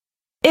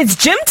It's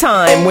gym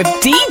time with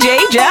DJ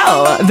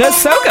Gel, the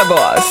Soca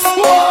Boss.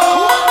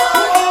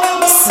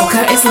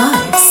 Soca is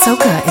live.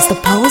 Soca is the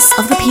pulse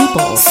of the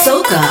people.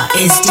 Soca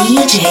is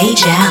DJ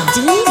Gel.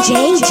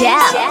 DJ Gel.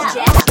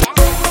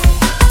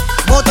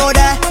 Motore.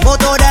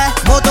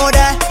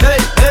 Hey,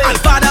 hey. And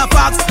Father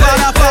Fox.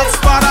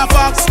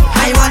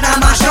 I wanna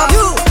mash up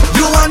you.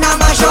 You wanna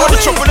mash up me.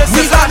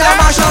 We gonna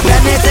mash up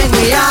anything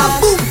we have.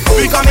 Boom.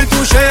 We coming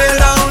to shell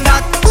down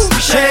that. Boom.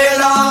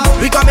 Shell on.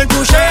 We coming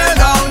to shell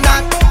down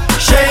that.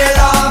 Shell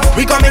on.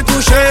 We coming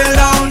to shell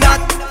down that.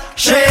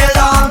 Shell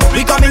on.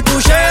 We coming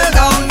to shell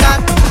down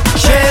that.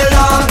 Shell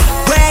on.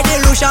 Where the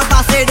Lucian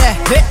pass it there.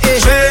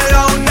 Shell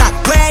on that.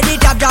 Where the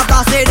Jab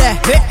pass it there.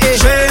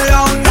 Shell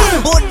on that.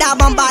 Put that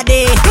bomba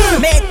day.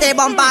 Make the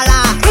bomba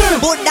la.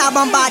 Put that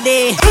bomba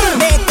day.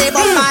 Make the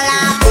bomba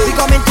la. We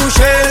coming to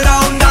shell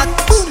on that.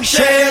 Boom.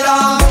 Shell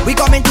on. We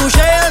coming to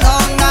shell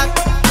on that.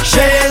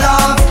 Shell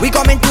on. We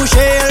coming to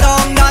shell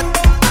on that.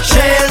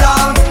 Shell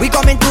on. We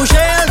coming to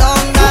shell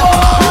on that.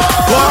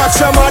 Go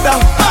ask your mother.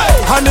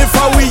 And if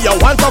I we you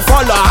want to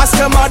follow, ask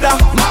your mother.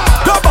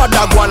 Don't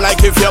bother go on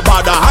like if you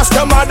bother, ask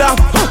your mother.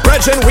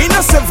 Virgin, we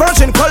not say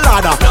virgin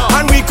colada.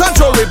 And we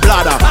control with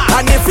bladder.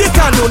 And if you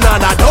can do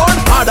nada,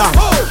 don't bother.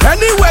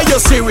 Anywhere you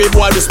see we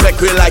boy, respect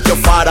we like your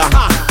father.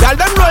 Tell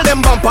them roll them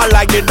bumper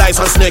like the dice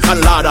on snake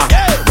and ladder.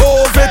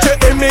 Go over to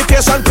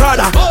imitation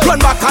Prada. Run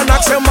back and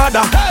ask your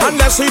mother.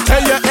 Unless we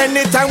tell you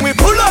anytime we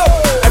pull up.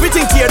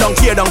 Everything tear down.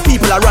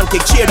 People are run,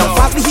 kick, cheer down.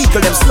 Fast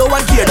vehicle, them slow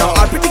and gear down.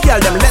 All pretty girl,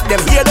 them let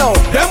them hear down.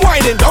 Them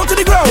winding down to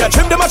the ground. Yeah,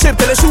 trim them a chip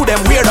till they shoot them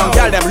weird down.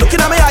 Girl, them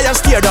looking at my eye and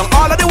steer down.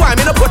 All of the wine,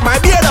 me no put my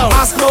beard down.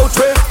 Ask no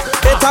way.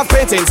 It have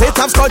paintings, it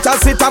have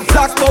sculptures, it have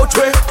black boat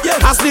way.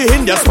 Ask the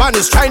Indian,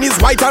 Spanish, Chinese,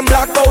 white and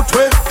black boat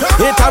way.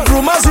 It have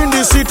rumors in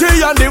the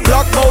city and the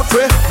black boat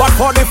way. But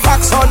for the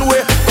facts on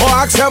way, go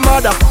ask your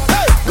mother.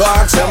 Go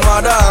ask your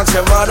mother, ask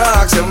your mother,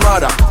 ask your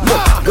mother.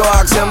 Go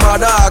ask your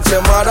mother, ask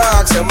your mother,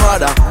 ask your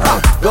mother.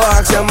 Go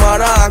ask your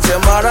mother, ask your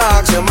mother,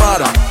 ask your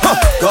mother.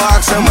 Go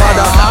ask your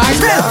mother.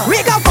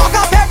 We gon' fuck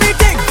up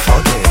everything.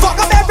 Fuck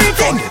up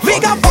everything. We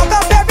gon' fuck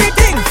up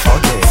everything.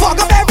 Fuck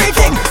up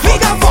everything.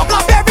 We gon' fuck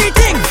up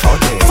everything.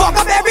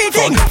 Fuck up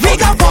everything. We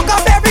gon' fuck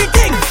up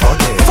everything.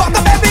 Fuck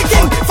up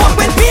everything. Fuck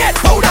with paint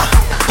powder.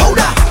 Fuck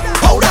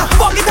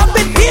it up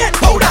with paint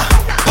powder.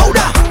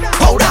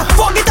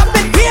 Fuck it up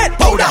with paint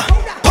powder.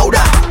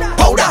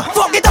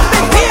 Fuck it up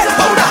with paint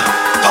powder.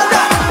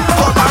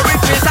 Fuck my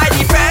riches, I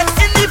defend.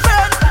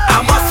 I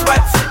must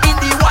sweat in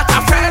the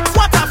water fret.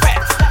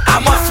 I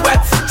must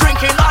sweat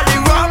drinking all the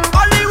rum.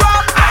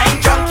 I ain't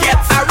drunk yet.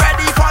 I'm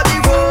ready for the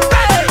road.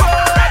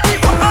 Ready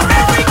for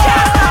every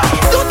can.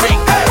 Do thing,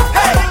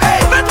 hey,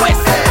 but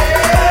twist.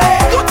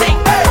 Do thing,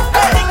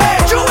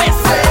 Jewish.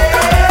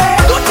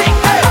 Do thing,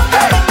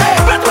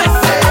 but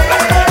twist.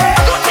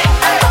 Do thing,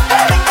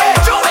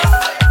 Jewish.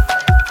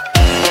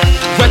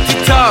 Wet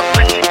it up.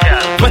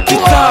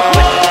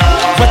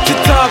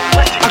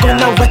 I'm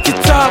gonna wet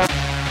it up.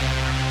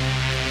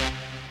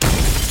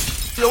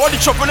 You want the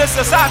chocolate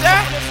inside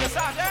there?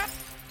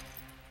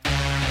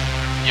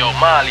 Yo,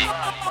 Mali,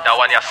 that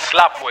one you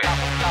slap with.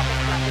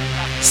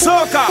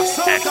 Soca.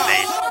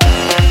 X-Day.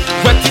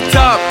 Wet it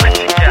up.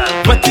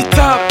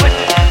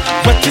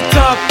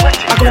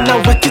 I'm gonna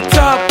wet it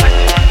up.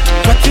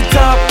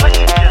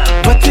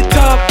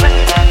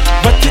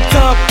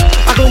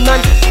 I'm gonna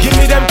give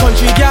me them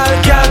country gal,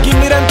 give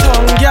me them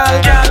tongue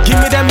gal, give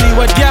me them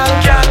leeward gal,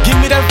 give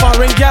me them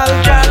foreign gal.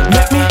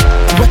 Make me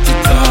wet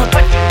it up.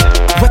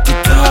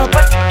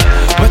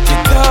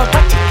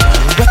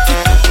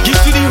 Give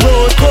she the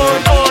road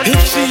code.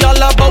 If she all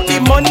about the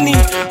money,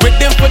 with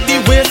them for the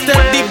wasted,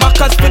 the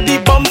backers for the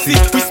bumpsy.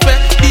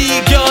 Respect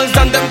the girls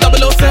and them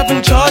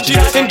 007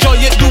 charges. Enjoy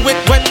it, do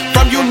it wet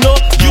from you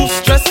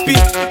stress me.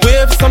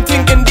 Wave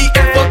something in the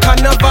air for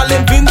carnival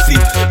and Vincy.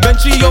 When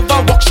she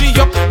over, walk she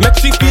up, make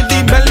she feel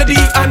the melody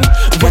and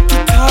wet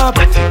it up.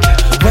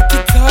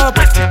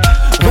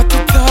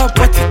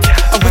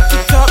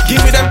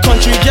 Give me them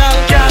country gal,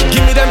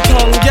 give me them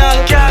tongue gal,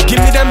 give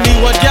me them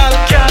leeward gal,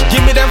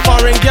 give me them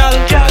foreign gal.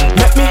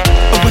 Make me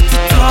wet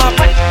it up.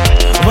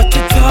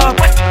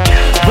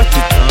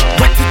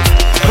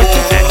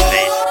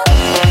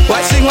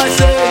 Why sing,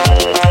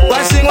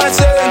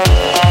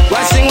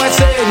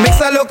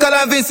 mix a local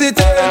and visit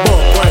it.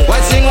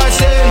 Why sing, Why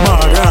sing,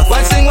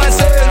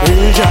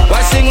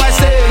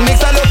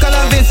 mix a local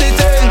and visit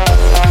it.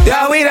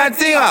 Yeah, we that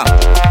singer,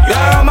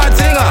 yeah, I'm a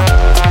singer,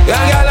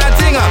 yeah, girl a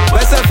singer.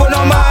 Myself for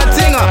no more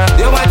singer.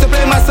 They want to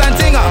play my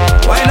santinger,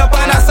 wind up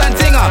on a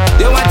santinger.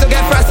 They want to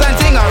get fresh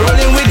santinger,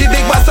 rolling with the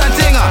big bass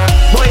santinger.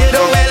 Boy, you do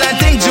well and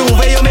think Juve,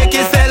 you make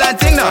it sell and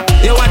ting now.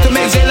 They want to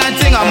make jail and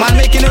tinger, man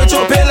making you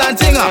throw pill and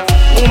tinger.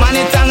 Woman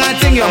in tongue and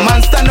ting, your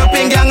man stand up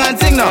in gang and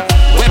ting now.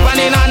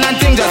 Weapon in hand and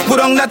ting, just put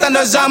on that and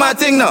just jam a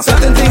ting now.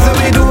 Certain things that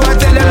we do, I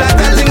tell you lot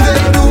of things that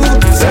we do.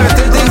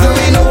 Certain things that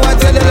we know, I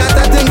tell you lot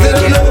of things that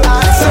we know.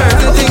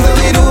 Certain things that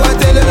we do, I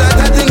tell you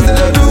lot of things that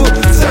we do.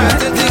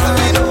 Certain things that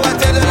we know, I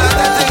tell you lot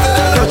of things that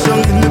we do. Touch on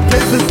in the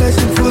place, a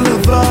session full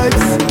of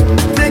vibes.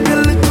 Take a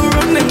little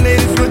run, them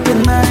ladies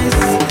looking nice.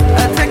 I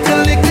take a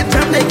lick at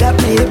time, they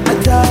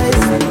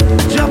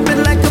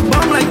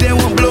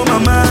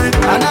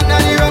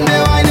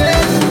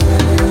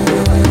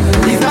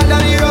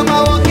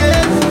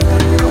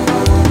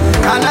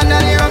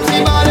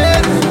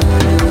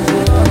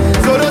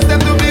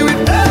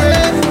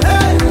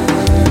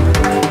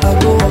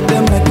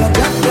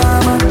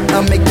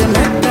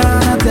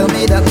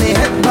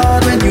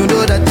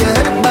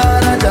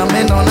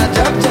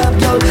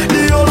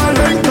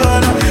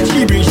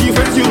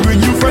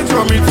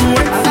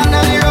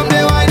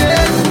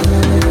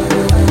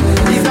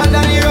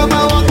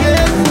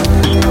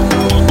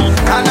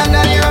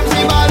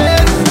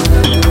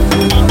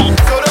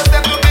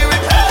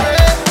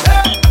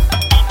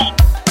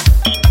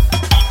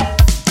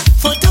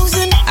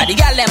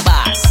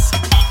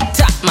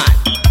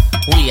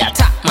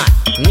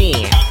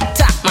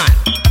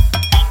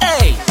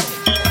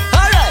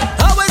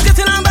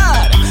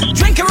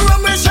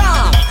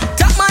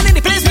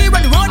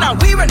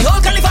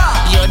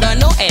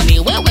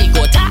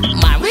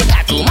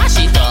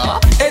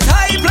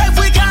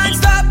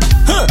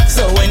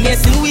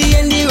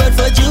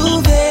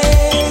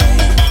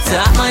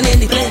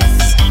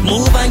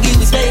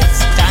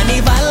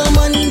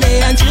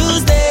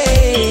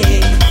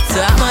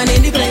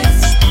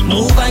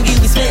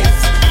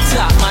space.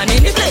 Top man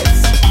in the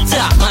place.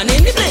 Top man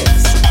in the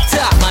place.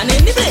 Top man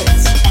in the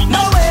place.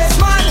 No waste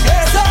man,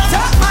 hey, so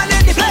top man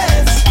in the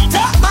place.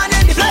 Top man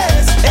in the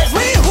place. It's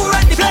we who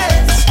run the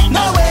place.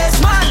 No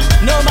waste man,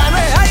 no man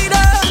we hide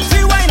up.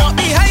 See why not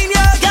behind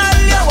you, girl.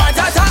 You want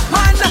a top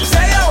man,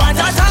 say you want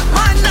a top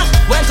man.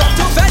 Went up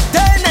to fed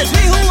then, it's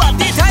we who have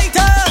the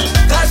title.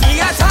 Cause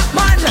we a top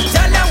man,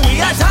 tell them we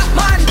a top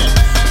man.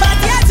 But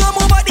yet to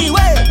move out the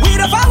way, we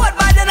the forward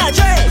bad in a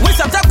J. With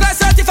some top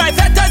class certified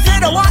fetters, they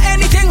don't want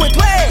anything with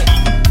way.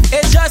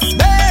 It's just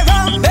bare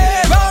rum,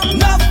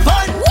 no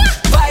fun.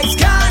 Vibes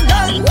can't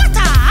done.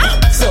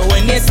 So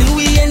when they see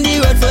we in the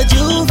road for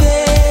Juve,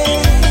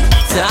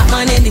 top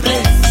man in the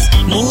place,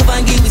 move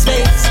and give me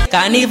space.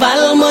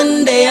 Carnival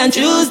Monday and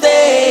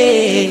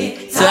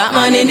Tuesday, top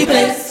man in the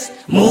place,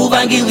 move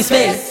and give me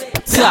space.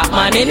 Top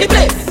man in the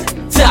place,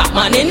 top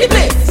man in the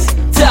place,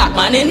 top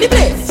man in the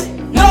place.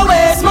 No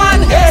waste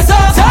man, hey so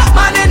top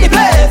man in the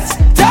place,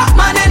 top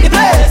man in the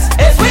place.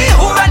 It's we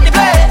who run the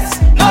place.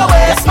 No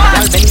waste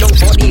man. Bend down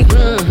for the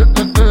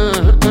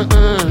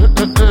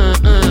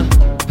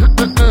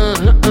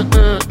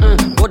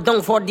go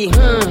down for the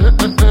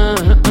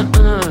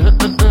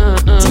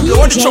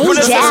DJ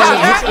Jal.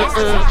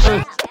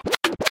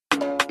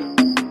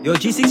 Yo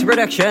G6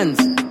 Productions,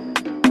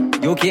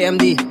 yo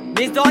KMD,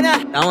 Miss Donna.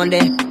 Down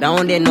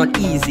there not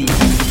easy.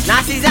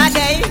 Nazis are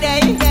day.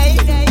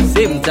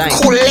 Same time.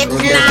 Cool it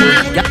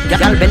now.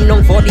 Y'all bend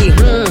down for the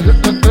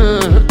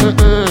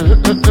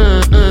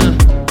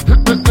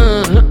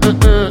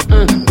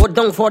go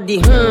down for the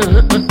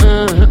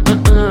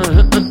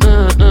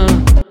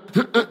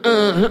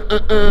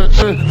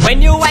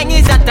when you whine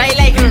is a tie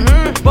like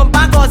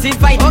bumper goes in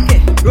fight.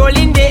 Okay.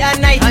 Rolling day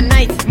and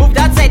night. Move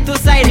that side to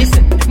side.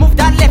 Listen. Move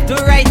that left to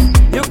right.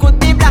 You could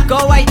be black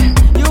or white.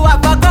 You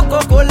have a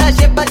Coca-Cola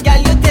shape, but girl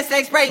you taste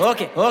like Sprite.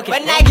 Okay.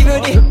 When I give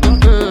you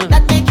the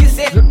that make you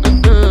say.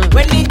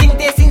 When leading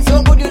tasting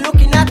so good, you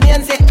looking at me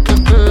and say,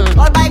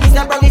 all by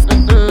Mr. Promise.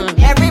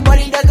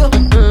 Everybody does go.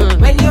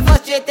 When you're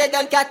frustrated,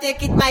 don't can't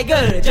take it, my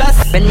girl.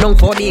 Just bend down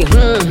for the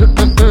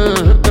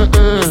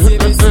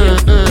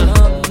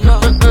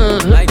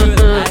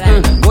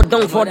go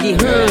down for the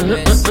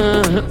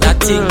that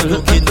thing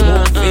looking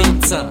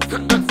moving.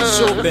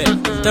 Show it.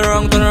 Turn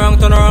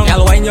around.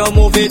 Girl, when you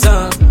move it,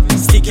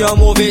 stick your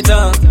move it,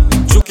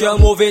 juke your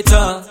move it,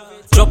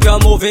 drop your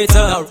move it,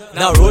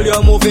 now roll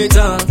your move it,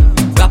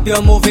 clap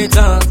your move it,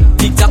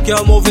 tick tock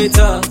your move it,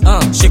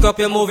 shake up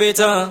your move it,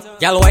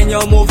 girl, when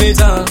you move it,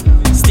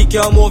 stick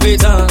your move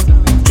it,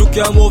 juke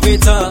your move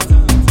it,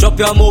 drop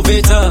your move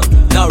it,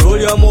 now roll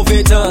your move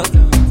it,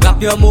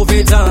 clap your move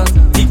it,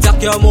 tick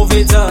tock your move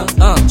it,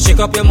 shake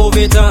up your move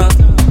it.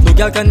 No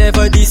girl can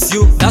never diss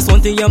you. That's one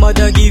thing your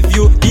mother give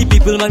you. The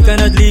people man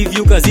cannot leave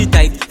you, cause it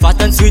tight,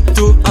 fat and sweet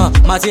too.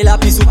 Matela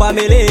pi super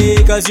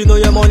melee, cause you know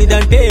your money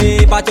done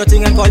pay. Pat your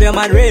thing and call your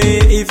man Ray,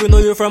 if you know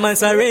you from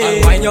Ansari.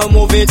 And when you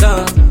move it,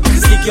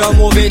 stick your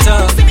move it,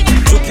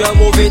 juke your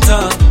move it,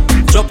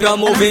 drop your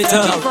move it,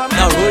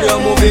 now roll your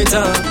move it,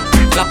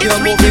 clap your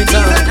move it,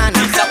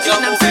 tick tock your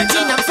move it.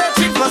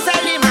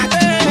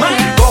 My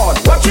God,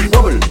 watch it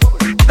bubble.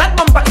 That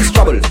bumper is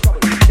trouble.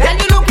 Then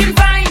you looking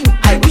fine.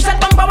 I wish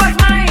that bumper was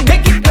mine.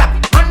 Make it clap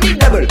on the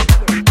double.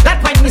 That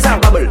wine is a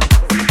rubble.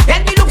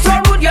 Then you look so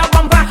rude, your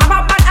bumper have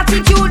a bad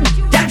attitude.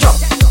 Then drop,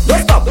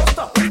 don't stop.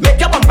 Make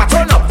your bumper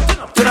turn up.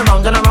 Turn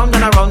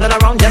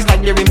around, just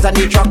like the rims on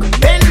the truck.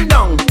 Bend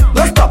down,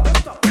 don't stop.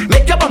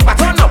 Make your bumper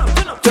turn up.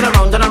 Turn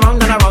around,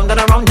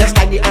 just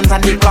like the hands on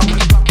the clock.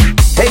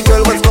 Hey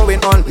girl, what's going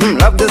on?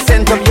 Love the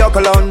scent of your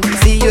cologne.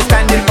 See you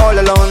standing all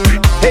alone.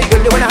 Hey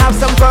girl, you wanna have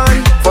some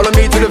fun? Follow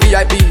me to the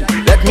VIP.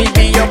 Let me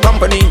be your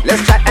company.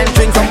 Let's chat and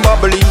drink some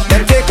bubbly.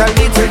 Then take a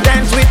little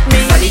dance with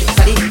me.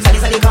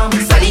 Sally, come.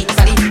 Sally,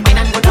 wine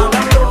and go down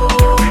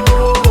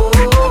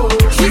low.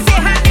 She say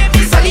her name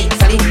is Sally,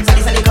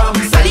 come.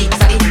 Sally,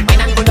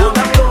 wine and go down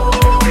low.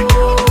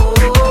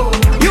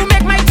 You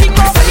make my thing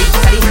go. Sally,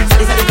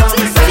 come.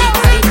 Sally,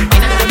 wine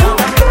and go down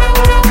low.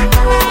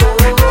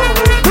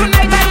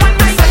 Tonight I want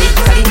my Sally,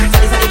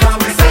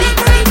 come. Sally,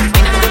 wine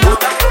and go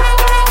down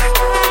low.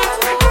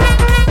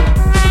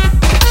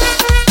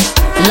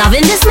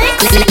 Loving this mix?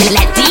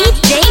 Let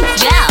DJ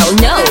Jal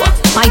know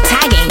by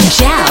tagging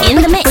Jal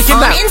in the mix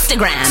on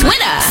Instagram,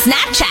 Twitter,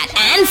 Snapchat,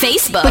 and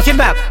Facebook. Push it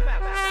back.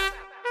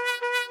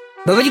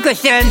 But what you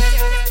question?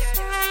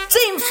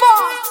 Team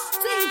Fox.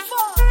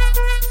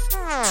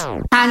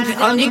 Hands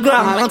on the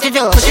ground. What you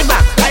do? Push it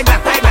back, right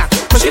back.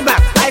 Push it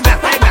back, right back.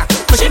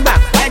 Push it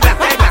back, right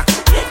back.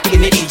 Give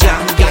me the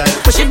jam, girl.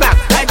 Push it back,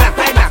 right back.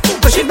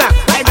 Push it back,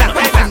 right back.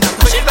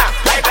 Push it back,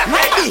 right back.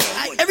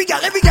 Every girl,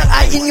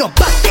 I in your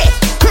back there.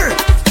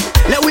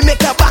 Let we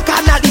make a back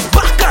and all these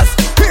backers.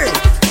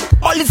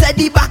 All inside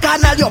the back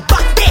and all your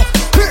back there.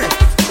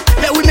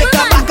 Let we make a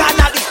back and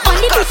all these On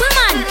the backers. people,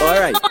 man.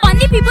 Alright. On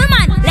the people,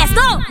 man. Let's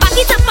go. Back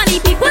it up on the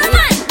people,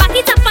 man. Back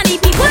it up on the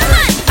people,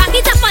 man. Back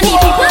it up on the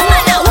people,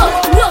 man. Now,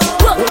 whoa.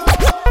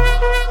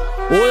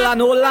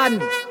 Hold on.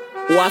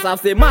 What's up,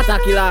 say Mata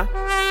Killer?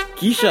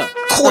 Keisha.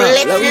 Cool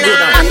it now.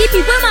 On the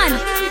people, man.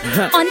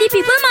 On the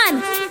people,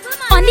 man.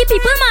 On On the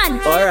people,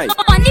 man. Alright.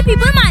 On the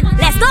people, man.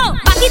 Let's go.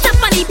 Back it up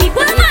on the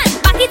people, man.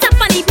 Back it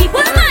up on the people,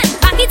 man.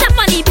 Back it up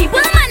on the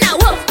people, man. Now,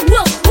 whoa,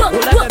 whoa, whoa,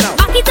 whoa.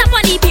 Back it up on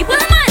the people,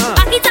 man.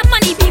 Back it up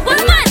on the people,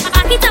 man.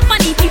 Back it up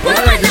on the people,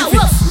 man. Now,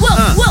 whoa, whoa,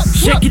 whoa.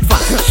 Shake it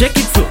fast, shake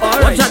it slow.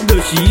 Watch that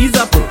girl, she is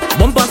a pro.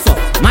 Bumper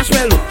soft,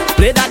 marshmallow.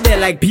 Play that there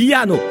like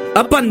piano.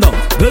 Up and down,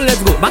 girl, let's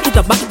go. Back it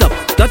up,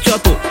 touch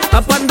your toe.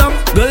 Up and down,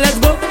 girl, let's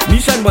go.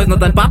 Mission boys, not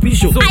a papi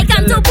show. I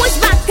come to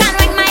push back and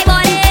ring my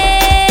body.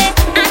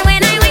 And when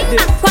I ring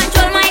back,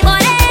 control my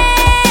body.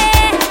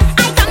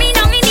 I come in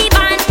down in the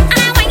band, and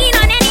I'm winging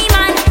on any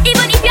man.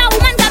 Even if your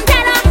woman come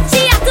tell her,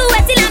 she have to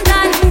wait till I'm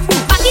done.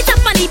 Back it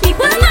up on the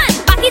people, man.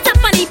 Back it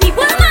up on the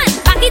people, man.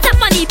 Back it up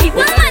on the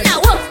people, man.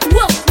 Now, whoa,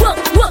 whoa, whoa,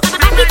 whoa.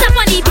 Back it up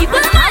on the people,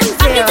 man.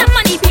 Back it up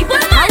on the people,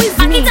 man. Back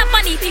it up on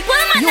the people,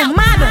 man. You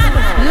mad?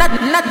 Not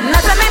on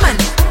my man.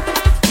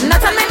 Not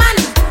on my man. Not on my man.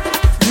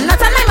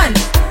 Not on my man.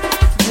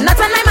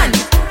 Not on my man.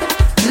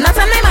 Not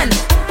on my man.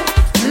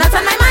 Not on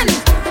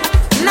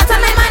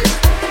my man.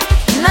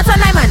 Not on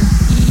my man.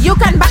 You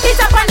can back it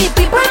up on the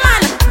people,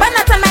 man, but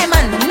not on my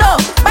man. No,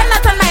 but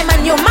not on my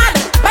man. You mad?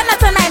 But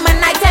not on my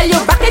man. I tell you,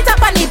 back it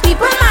up on the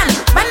people, man,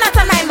 but not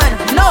on my man.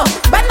 No,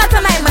 but not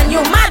on my man.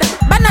 You mad?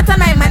 But not on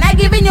my man. I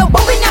giving you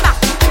boom in your back,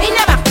 in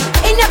your back,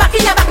 in your back,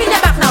 in your back, in your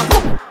back now.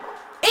 Boom.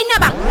 In your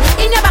back,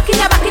 in your back, in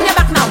your back, in your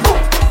back now. Boom.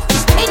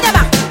 In your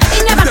back,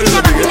 in your back, in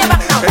your back, in your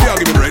back now. Hey, I'll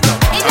give it right now.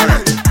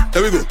 Alright,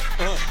 there we go.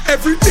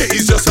 Every day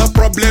is just a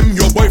problem.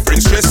 Your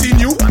boyfriend stressing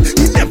you.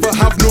 He never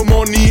have no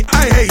money.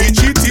 I hear he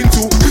cheating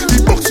too. He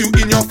box you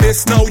in your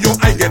face. Now your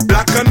eye get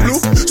black and blue.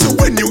 So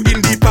when you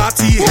in the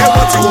party, hear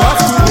what you have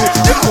to do.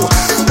 Yo,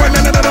 when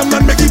another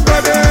man make it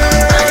burn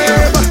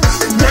him.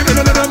 When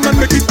another man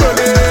make it burn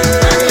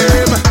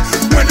him.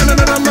 When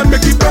another man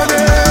make it burn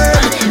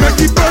him.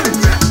 Make it burn.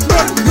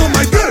 Burn. No,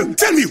 my girl,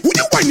 tell me who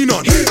you whining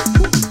on? Who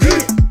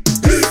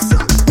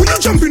you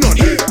jumping on?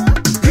 Who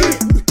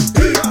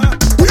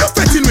you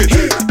petting with?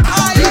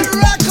 Island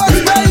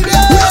Records, baby.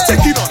 Who you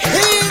taking on?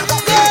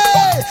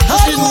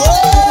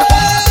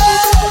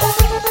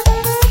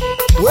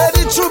 Where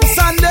the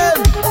troops and them?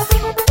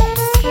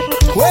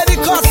 Where the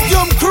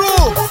costume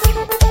crew?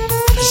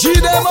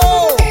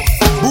 G-Demo,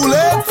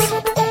 Bullet.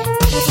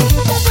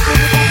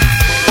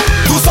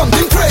 Do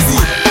something crazy.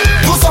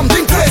 Do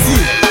something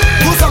crazy.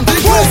 Do something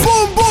crazy. Boom,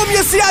 boom, boom.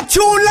 You see a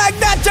tune like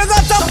that, you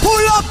got to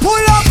pull up,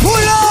 pull up, pull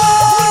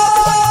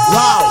up.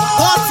 Wow,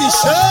 party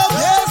show.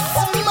 Yes,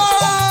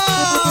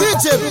 man.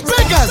 DJ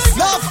Biggers,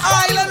 Love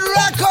Island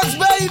Records,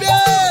 baby.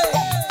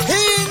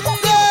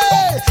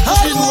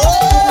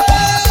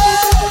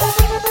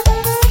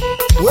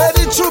 Where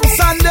the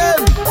troops and them?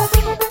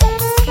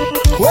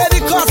 Where the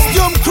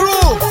costume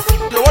crew?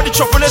 Yo, what the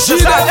chopping is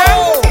DJ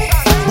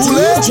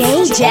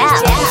Jel.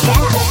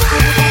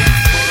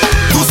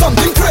 Do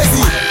something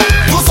crazy.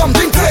 Do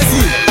something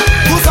crazy.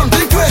 Do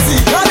something crazy.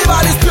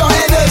 Carnival is pure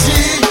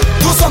energy.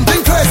 Do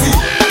something crazy.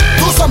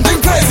 Do something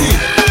crazy.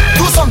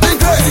 Do something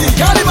crazy.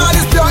 Carnival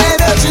is pure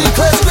energy.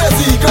 Crazy,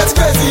 crazy, crazy,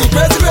 crazy,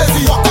 crazy,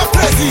 crazy. Walk up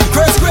crazy,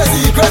 crazy,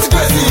 crazy, crazy,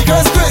 crazy,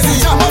 crazy, crazy.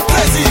 Jump up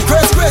crazy,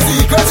 crazy,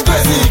 crazy, crazy,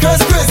 crazy,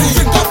 crazy, crazy.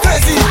 Drink up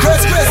crazy,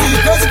 crazy, crazy,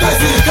 crazy,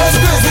 crazy, crazy,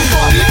 crazy.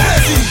 Body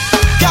crazy.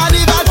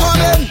 Carnival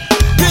coming,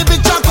 the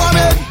picture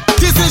coming.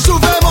 This is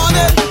Juve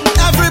morning.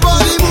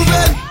 Everybody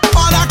moving,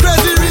 all that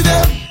crazy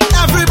rhythm.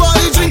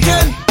 Everybody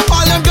drinking,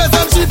 all them girls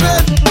them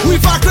cheaping. We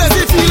for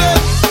crazy feeling,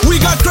 we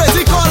got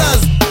crazy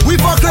colors. We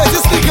for crazy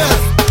stickers.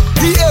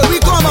 The air we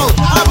come out,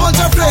 a bunch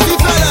of crazy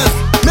fellas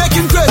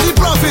making crazy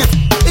profit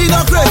in a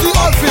crazy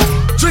outfit.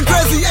 Drink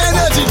crazy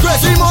energy,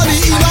 crazy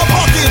money in our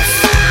pockets.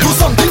 Do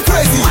something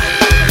crazy,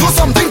 do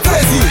something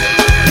crazy,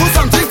 do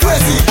something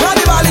crazy.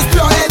 Carnival is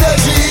pure energy.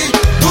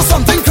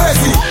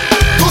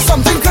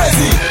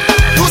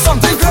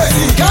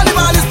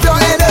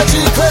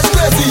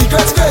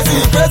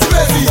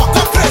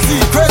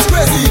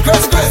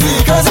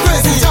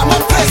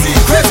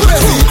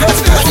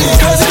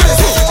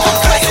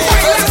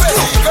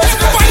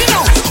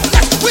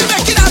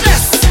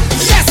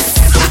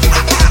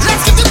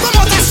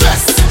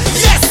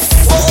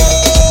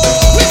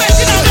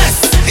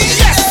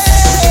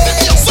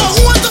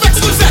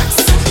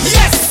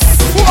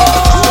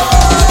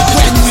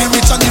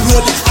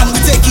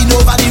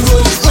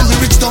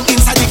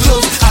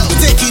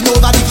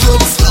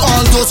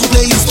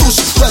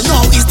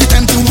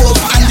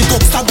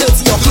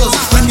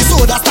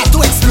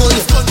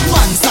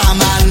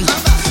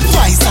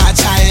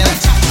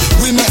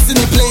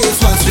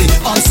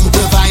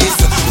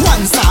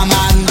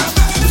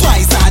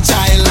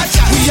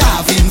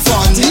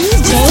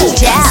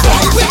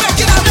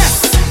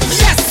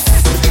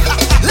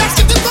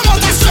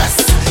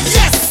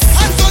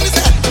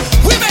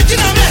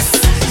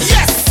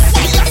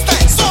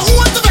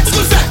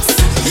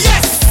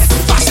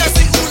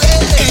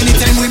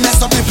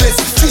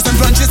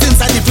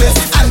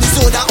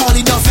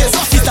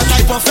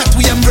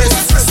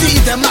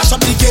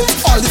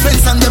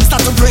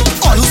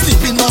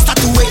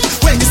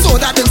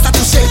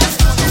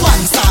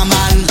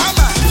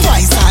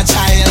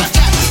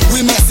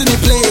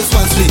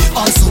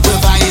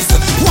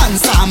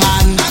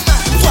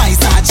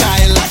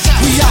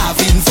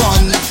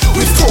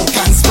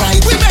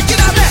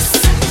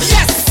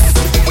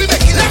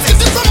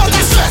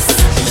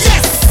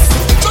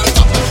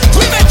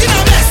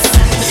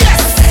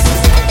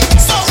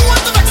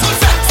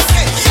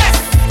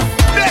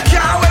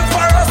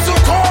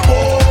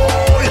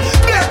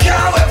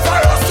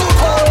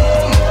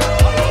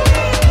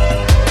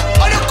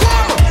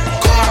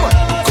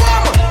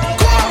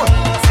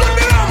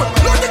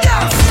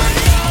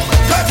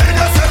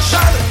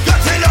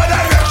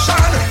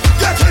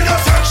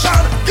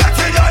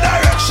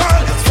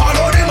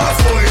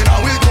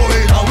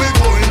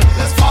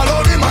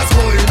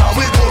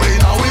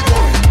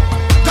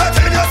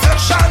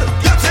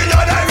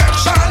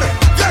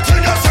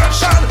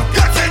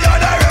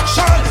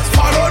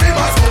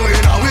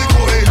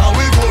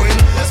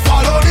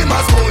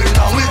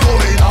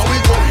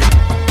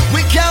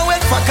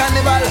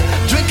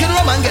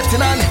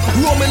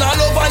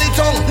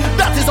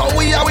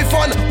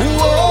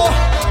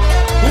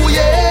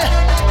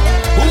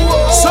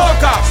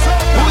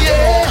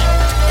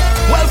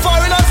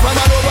 from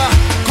all over,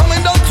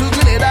 coming down to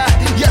Grenada.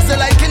 Yes, they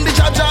like in the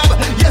job.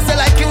 Yes, they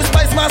like you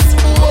spice mass.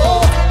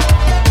 Whoa,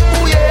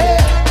 ooh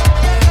yeah,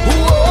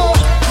 whoa.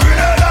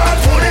 Grenada,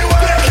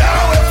 they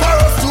can't wait for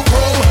us to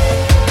come.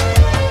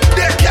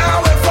 They can't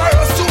wait for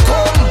us to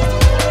come.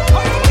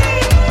 Oh,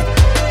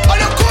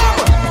 you come.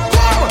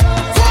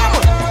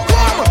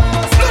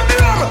 Split the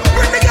rum,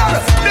 bring the gun.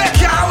 They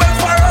can't wait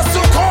for us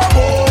to come,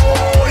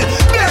 boy.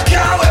 They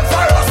can't wait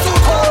for us to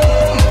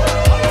come.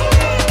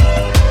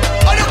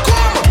 Oh, you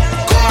come.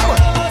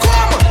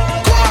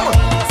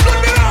 Split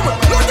the rum,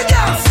 load the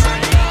gas.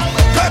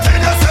 Get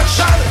in your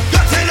section,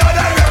 get in your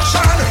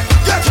direction.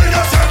 Get in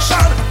your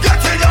section,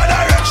 get in your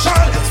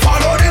direction.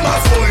 Follow the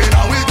mass going,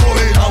 and we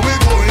going.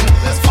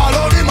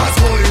 Follow the mass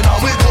going, and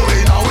we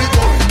going.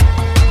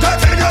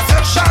 Get in your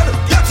section,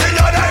 get in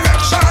your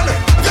direction.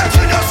 Get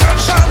in your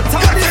section,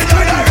 get in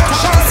your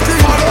direction.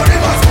 Follow the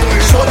mass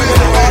going,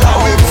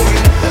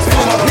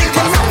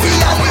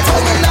 and we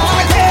going.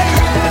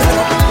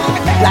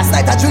 Last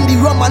night I drink the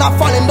rum and I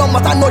falling down,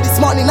 but I know this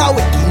morning I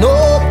waking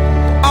up.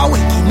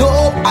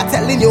 I'm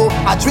telling you,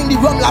 I drink the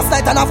rum last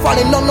night and I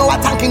falling down. Now I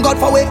thanking God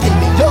for waking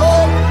me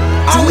up.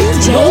 I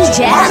waking up.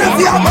 And if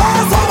you're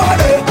boss over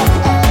there,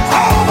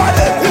 over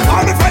there. If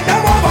all the friends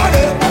them over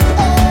there,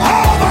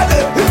 over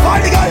there. If all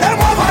the girls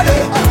them over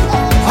there,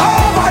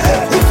 over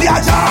there. If you're a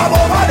job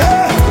over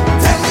there,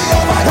 tell me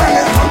over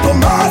there. Come to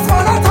Mars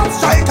for the top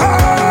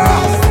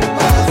strikers.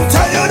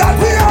 Tell you that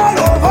we all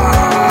over.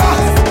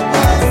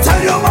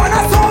 Tell you man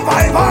a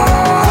survivor.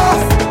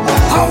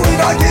 And we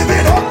not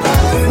giving up.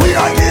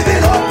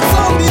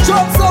 Some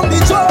be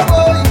drunk,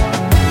 boy.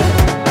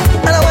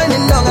 And I'm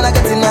winding down and I'm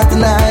getting out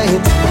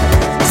tonight.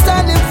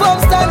 Standing firm,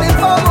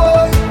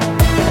 boy.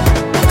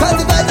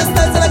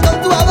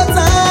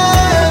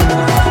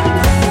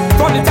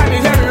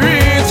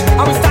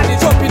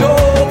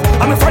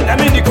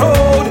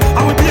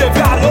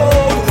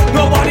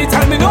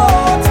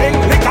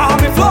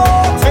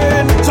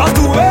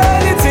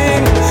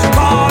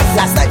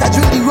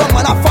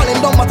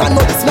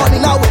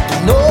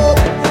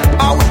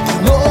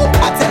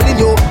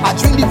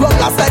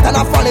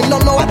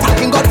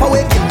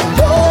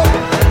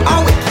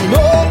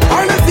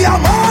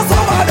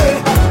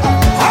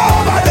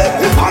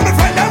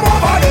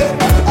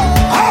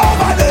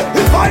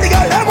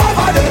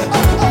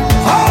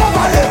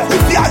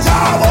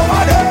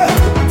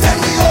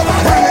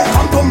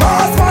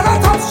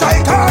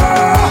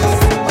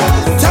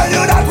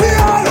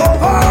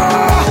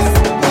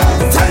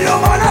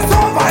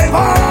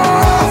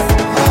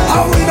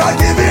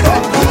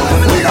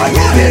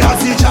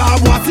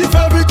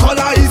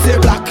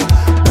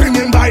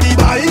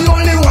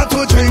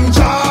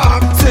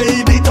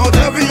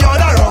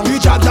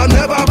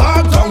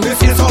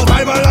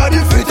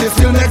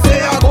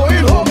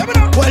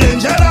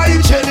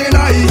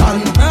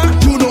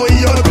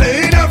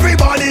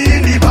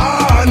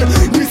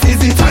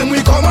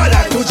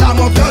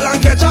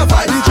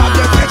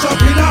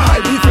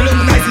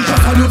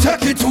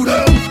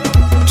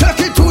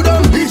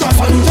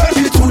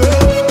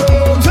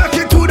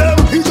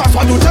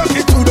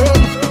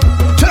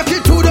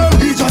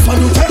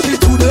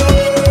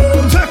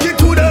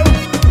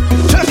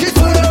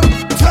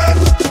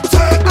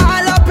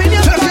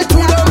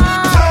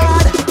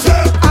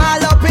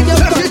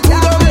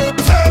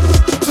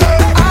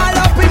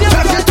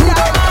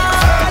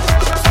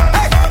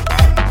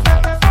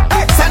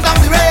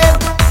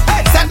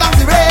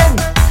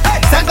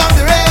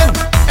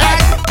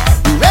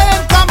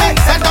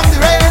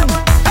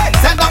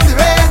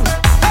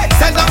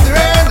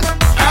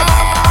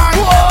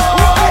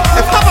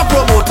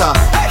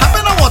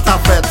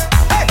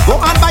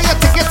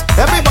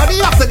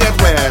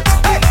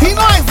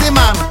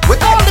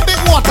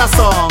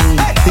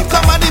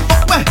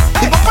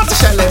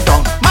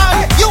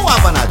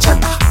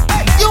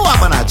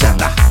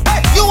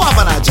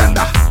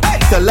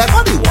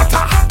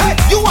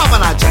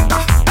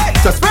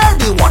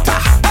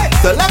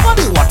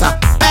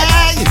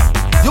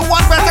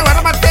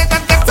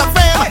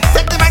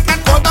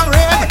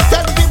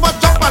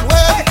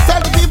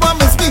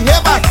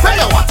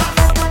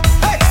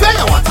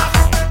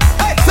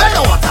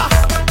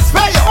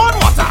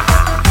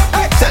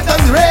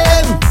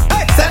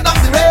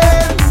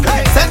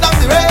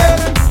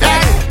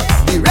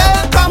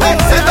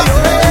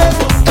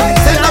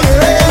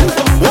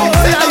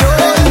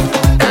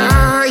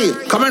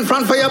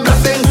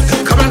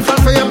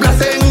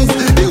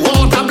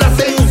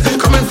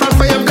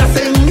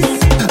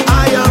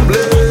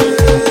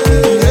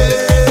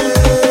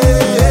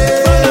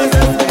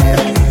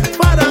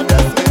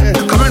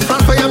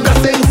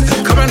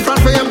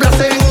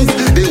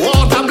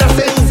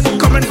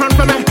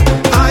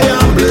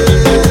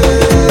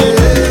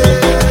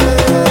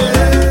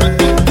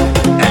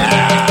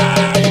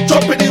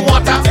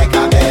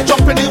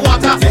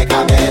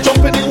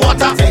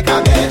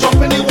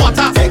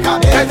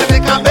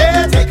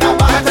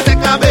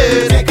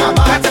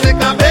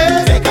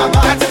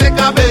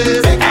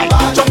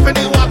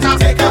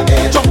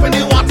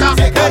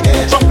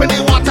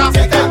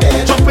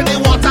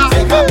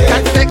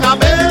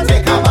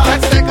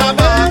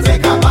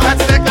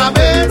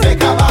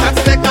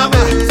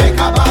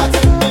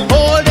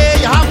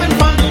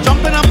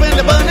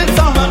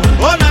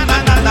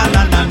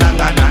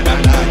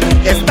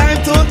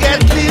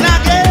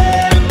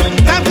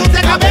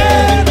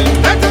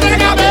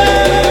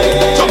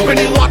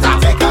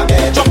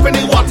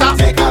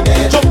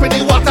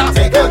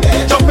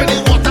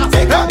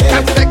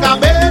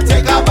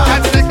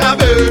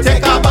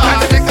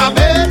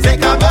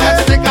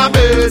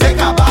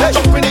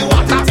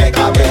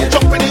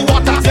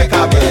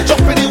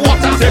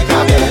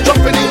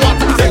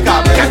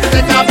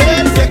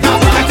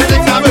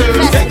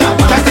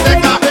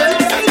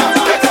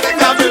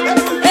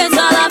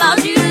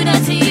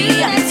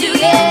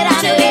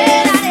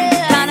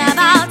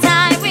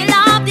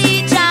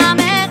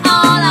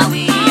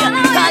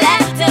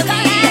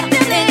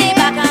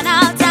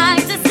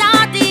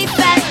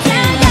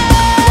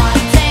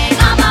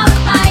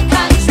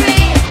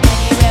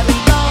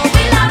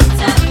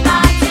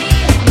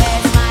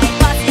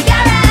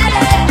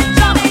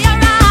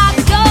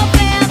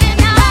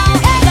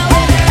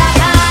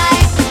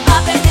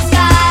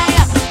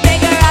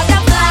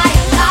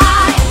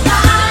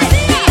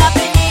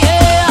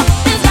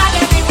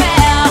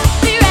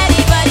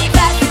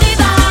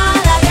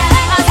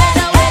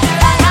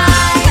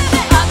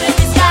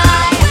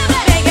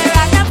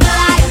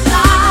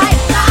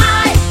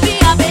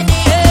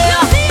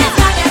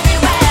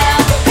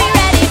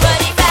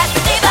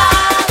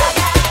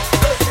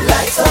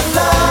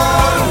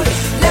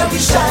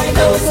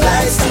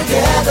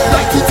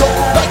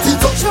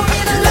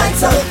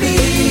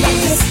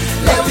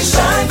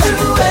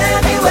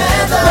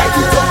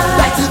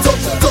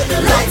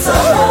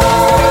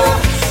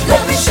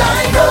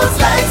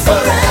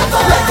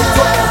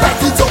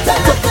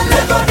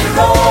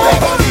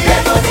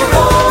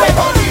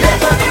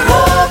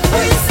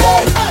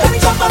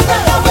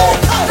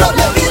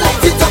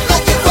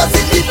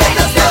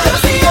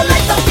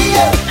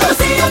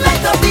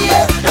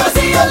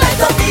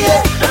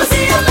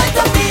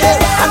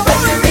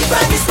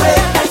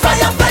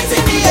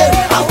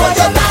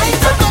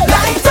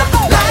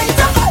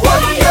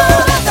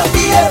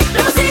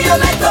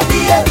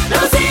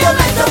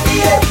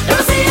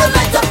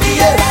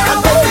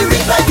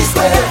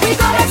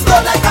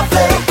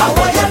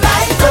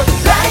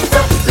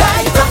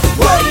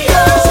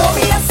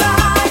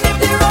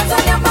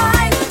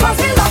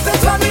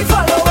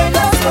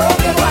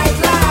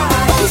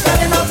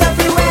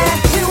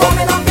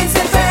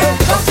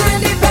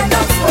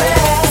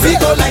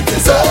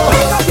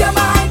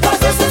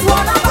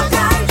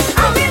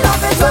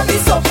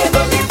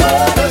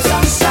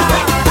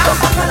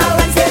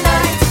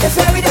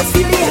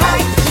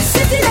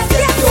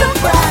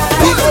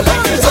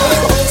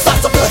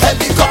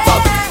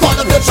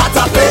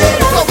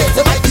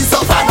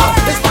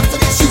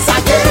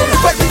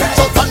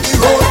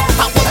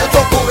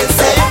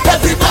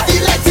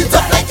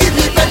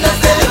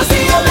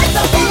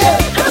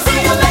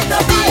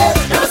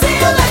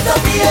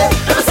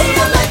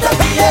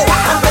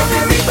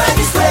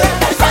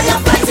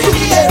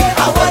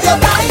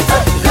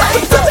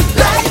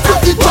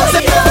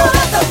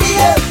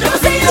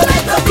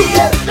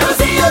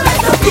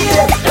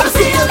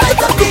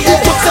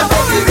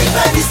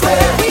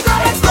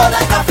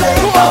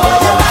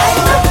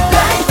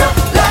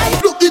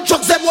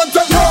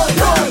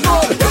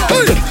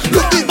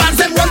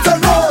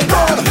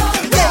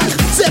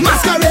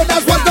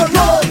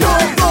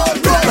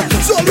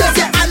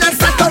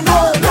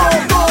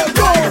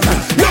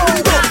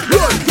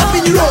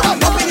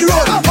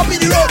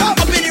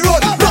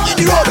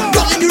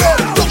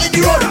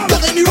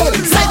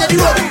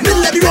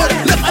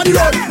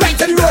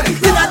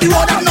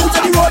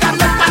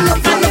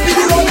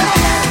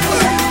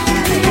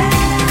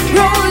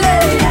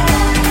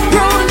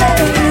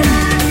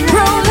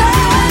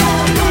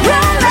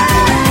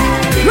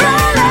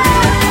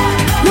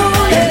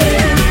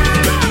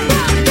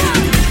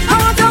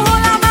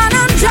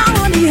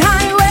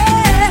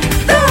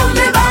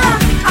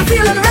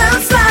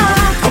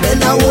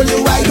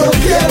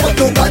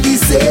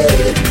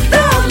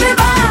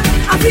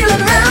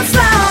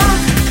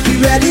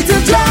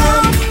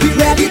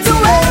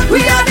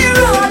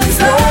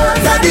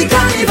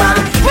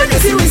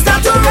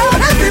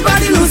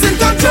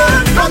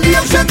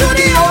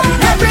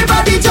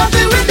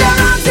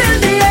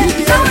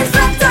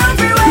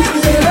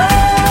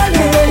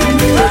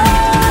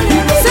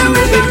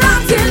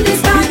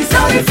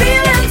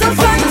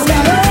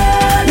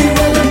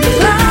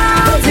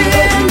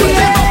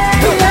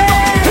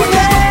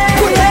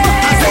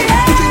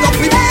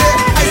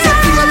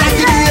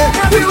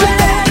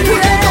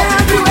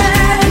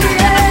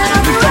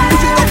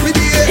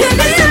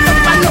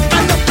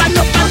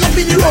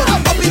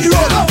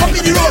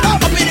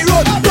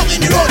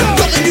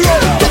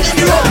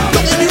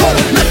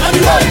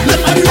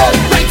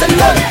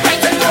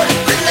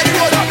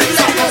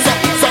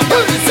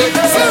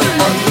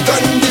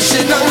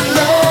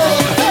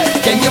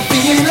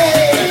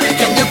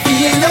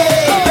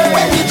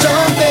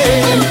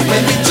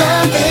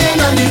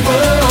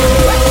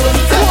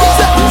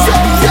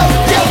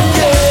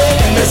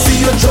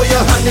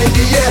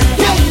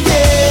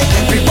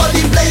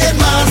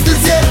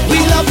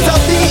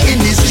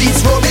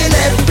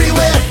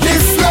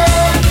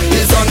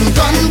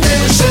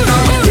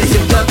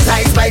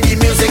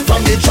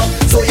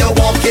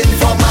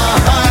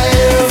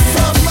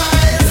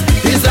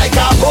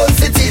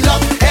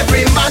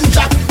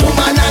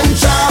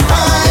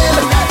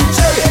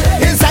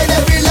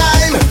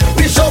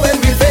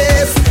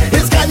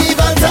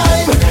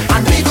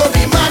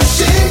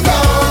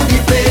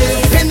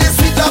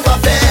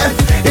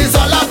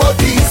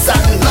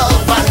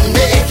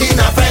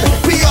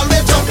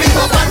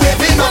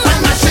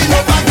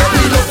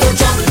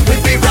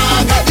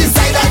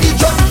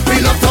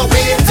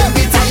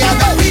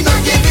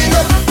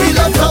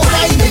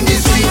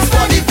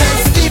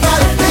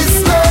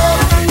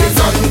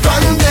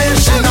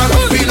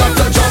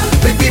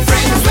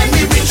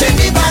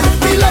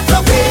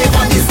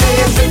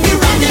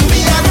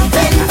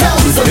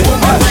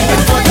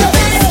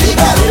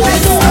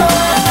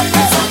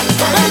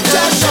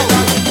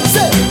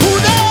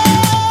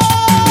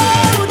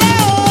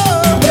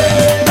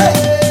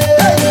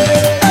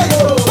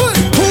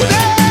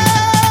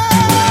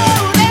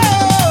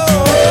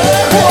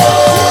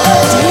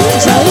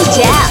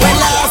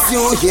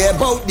 hear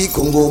about the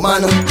Congo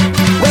man.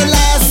 When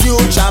last you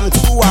jam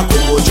to a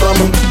Congo drum,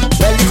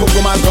 well the Congo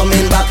man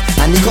coming back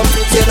and he come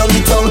to tell on the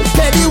tongue.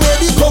 Anyway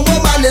the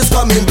Congo man is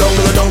coming down,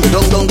 down,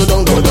 down, down,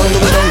 down, down, down,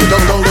 down,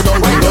 down,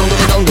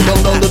 down,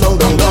 down, down,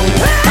 down, down.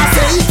 I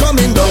say he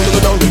coming down,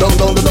 down, down,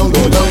 down, down,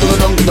 down,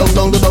 down, down,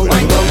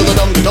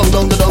 down,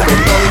 down, down, down.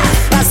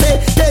 I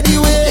say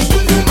anyway,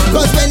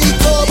 'cause when he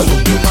come,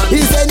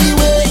 he's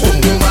anyway.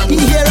 He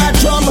hear a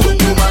drum,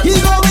 he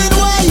going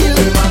wild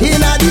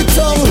in a the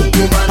tongue,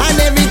 and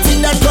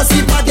everything that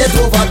gossip I get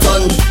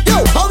overturned.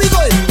 Yo, how we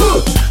going?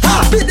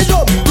 Ha, beat the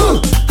drum.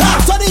 Ha,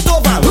 turn it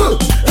over.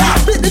 Ha,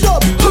 beat the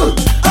drum.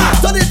 Ha,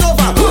 turn it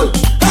over.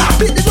 Ha,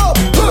 beat the drum.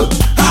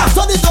 Ha,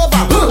 turn it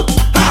over.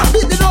 Ha,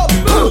 beat the drum.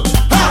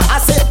 Ha, I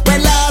say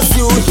when last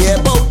you hear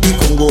about the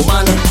Congo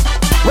man,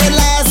 when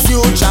last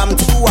you jam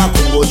to a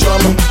Congo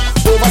drum,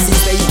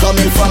 overseas they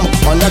coming from,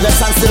 under the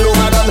sun still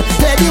over done.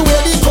 Anyway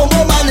the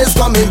Congo man is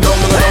coming down,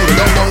 down,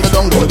 down,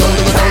 down, down, down,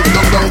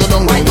 down, down,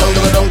 down,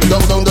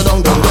 down,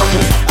 down, down, down.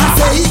 I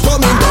say he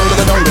coming down,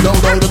 down, down,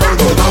 down, down,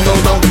 down,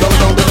 down, down,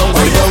 down, down, down.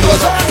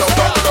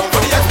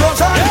 For the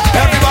explosion,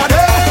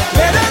 everybody,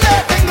 let it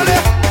tingle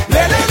it,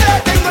 let it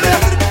tingle it,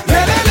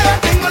 let it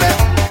tingle it,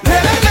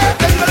 let it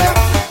tingle it,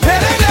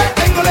 let it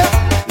tingle it,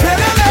 let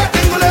it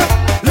tingle it,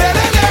 let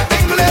it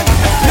tingle it.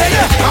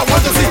 I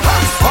want to see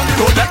hands on the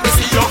road, let me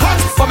see your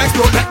hands. From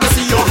explode, let me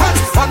see your hands.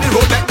 On the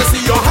road, let me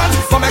see your hands.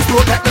 From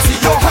explode, let me see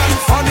your hands.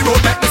 On the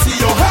road, let me see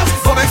your hands.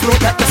 From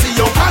explode, let me see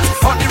your hands.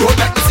 On the road,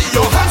 let me see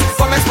your hands.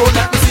 From explode,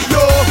 let me see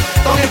your.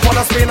 Down in Port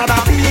of Spain, and a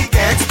big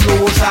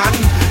explosion.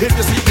 If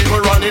you see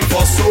people running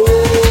for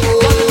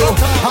soul,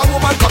 a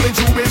woman coming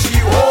through with she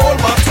whole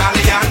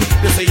battalion.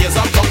 They say yes,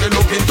 I'm talking,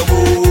 looking to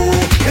move.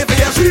 If they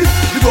hear she,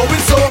 we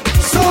going so,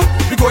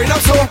 we going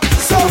up so,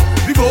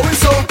 we going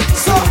so,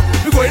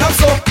 we going up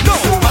so. No,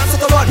 hands to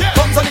the run,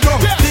 comes on the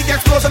ground. Big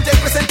explosion, take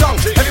place in town.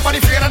 Everybody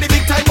fearing on the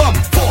big time bomb.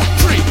 4,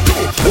 3,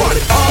 2, 1.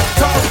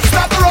 Uptown,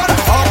 stop the run.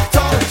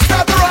 Uptown,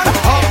 stop the run.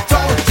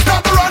 Uptown,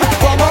 stop the run.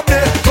 Bomb up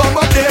there,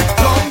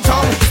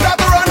 downtown, stop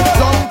the run.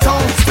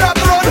 Downtown, stop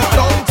the run.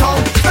 Downtown,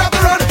 stop the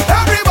run.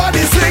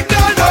 Everybody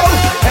signal now.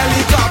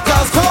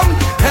 Helicopters come,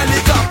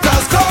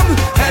 helicopters come,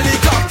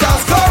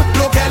 helicopters come.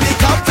 Look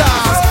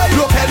helicopters,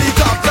 look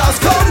helicopters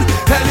come,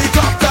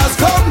 helicopters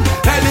come,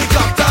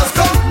 helicopters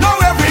come. Now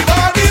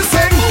everybody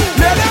sing.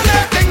 Let it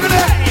tingle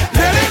it,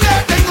 let it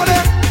tingle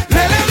it,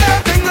 let it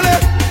tingle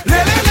it,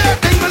 let it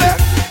tingle it,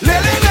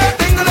 let it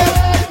tingle it,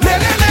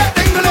 let it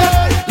tingle it,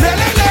 let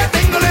it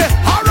tingle it.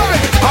 All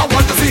right, I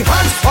want to see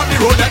hands on the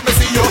road. Let me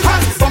see your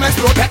hands. From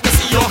explode, let me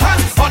see your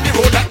hands. On the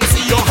road, let me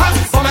see your hands.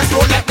 From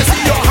explode, let me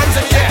see your hands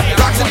in the air,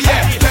 rocks in the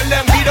air. Tell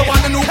them we the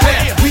one the new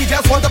player. We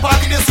just want to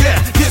party this year.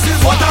 This is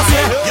what I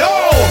say. Yo,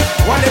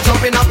 when they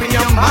jumping up in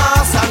your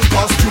mask and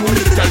costume,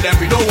 tell them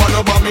we don't want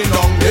to bomb in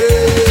long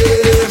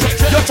day.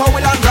 Your towel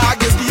and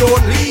rag is the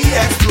only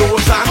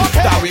explosion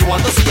that we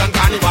want to see on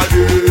Carnival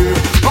Day.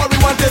 All we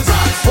want is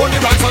only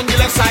rags on the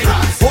left side,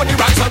 only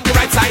rags on the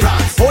right side,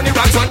 only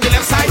rags on the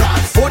left side,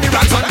 only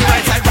rags on the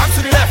right side. Rags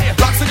to the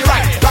left, rags to the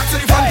right, rags to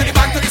the front, to the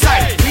back, to the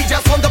side. We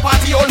just want the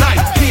party all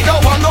night. We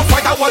don't want no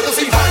fight. I want to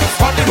see hands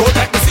on the road.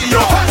 Let me see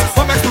your hands.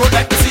 From explode,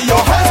 let me see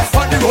your hands.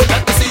 On the road,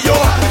 let me see your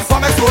hands.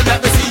 From explode, let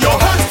me see your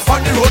hands.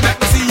 On the road,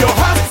 let me see your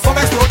hands. From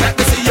explode, let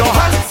me see your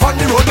hands. On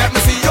the road, let me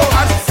see your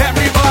hands.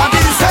 Everybody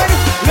sing.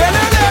 Let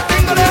it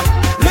tingle it,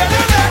 let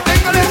it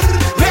tingle it,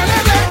 let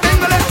it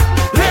tingle it,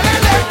 let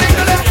it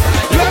tingle it.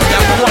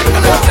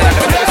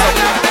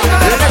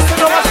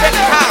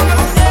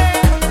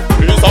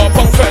 It's all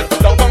punk fed,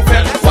 down punk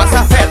fed. What's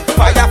a fed?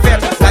 Fire fed,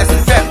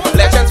 license fed,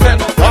 legends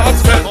fed,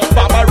 hearts fed,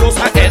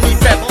 Barbarossa, any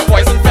fed,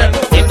 poison fed,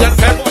 Indian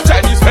fed,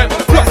 Chinese fed,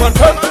 black man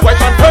fed, white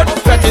man fed,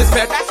 fed is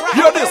fed.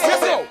 Hear this,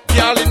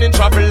 girl in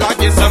trouble, I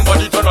guess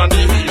somebody turn on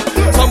the heat.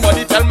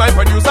 Somebody tell my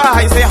producer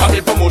I say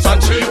happy promotion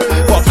cheap,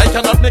 but I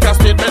cannot make a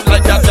statement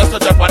like that just to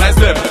jeopardize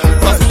them.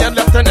 Plus me and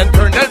Lieutenant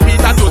Colonel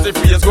Peter Joseph,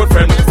 he is good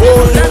friend.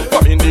 Oh,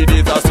 come in the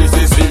days of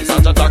CCC,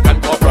 Sergeant Jack and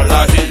Corporal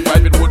Ahi,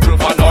 Private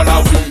Woodruff and all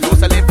our we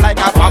used to live like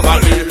a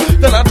family.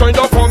 Then I joined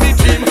up for me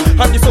team,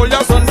 and the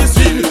soldiers on the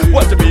scene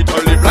want to be to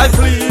live life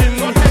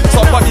clean.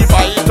 Somebody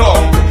fight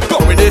on,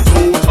 come with it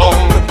two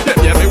tongue. They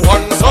give me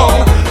one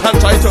song and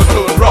try to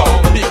turn wrong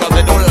because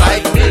they don't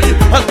like me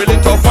and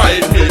willing to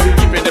fight me.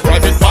 Keeping the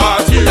private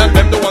party and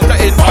them the ones that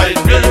invite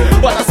me.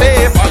 But I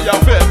say fire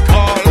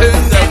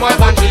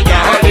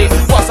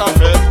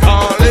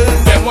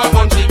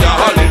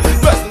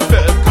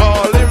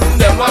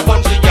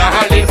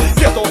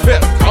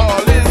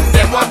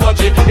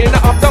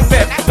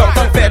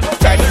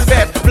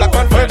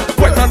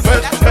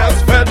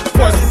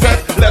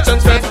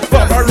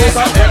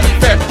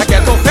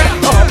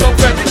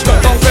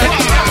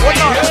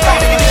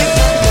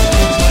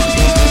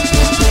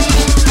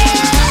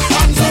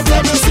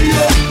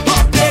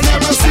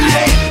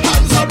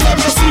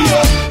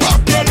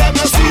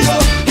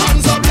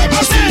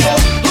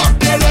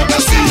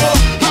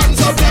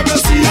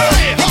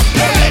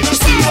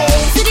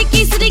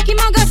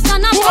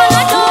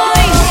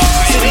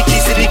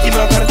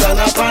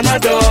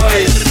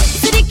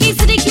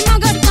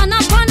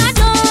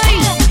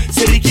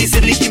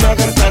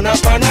magartana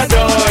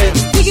panadoy.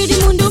 Pigidi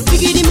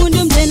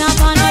mundum, tena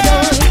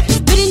panadoy.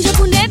 Bidin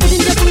japune,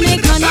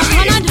 kana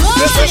panadoy.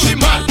 They say she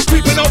mad,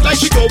 creeping out like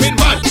she going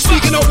mad,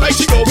 sneaking out like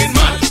she going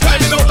mad,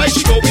 climbing out like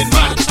she going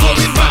mad,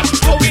 going mad,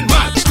 going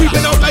mad,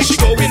 creeping out like she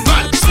going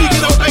mad,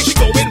 sneaking out like she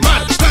going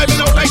mad,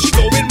 climbing out like she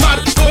going mad,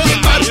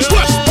 going mad.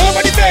 Push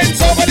over the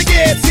fence, over the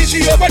gate, see she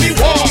over the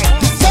wall.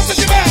 Something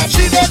she bad,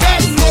 she don't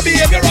have no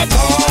behavior at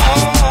all.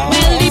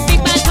 Well, the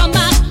people come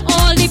back,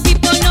 all the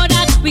people know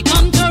that we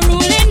come to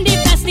rule in the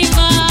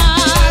festival.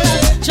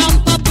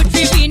 Jump up with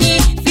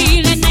Trivini,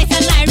 feeling nice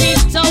and airy,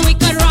 so we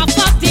could rock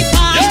up the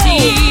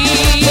party.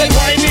 They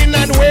whining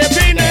and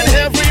waving and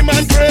every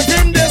man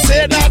craving. They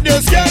say that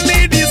this girl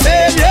need the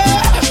savior.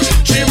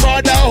 She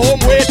mother home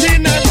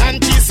waiting and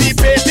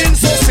anticipating.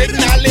 So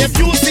signal if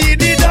you see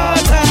the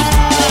daughter.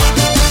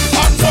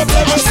 Hands up,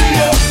 let me see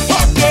you.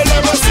 Up there,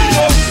 let me see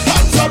you.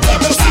 Hands up, let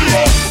me see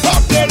you.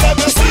 Up there, let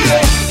me see you.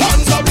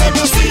 Hands up, let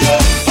me see you.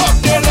 Up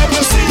there, let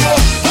me see you.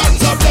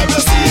 Hands up, let me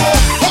see you.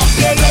 Up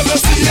there, let me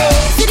see you.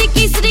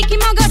 Sidiki, sidiki,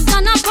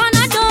 magartana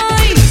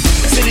panadoy.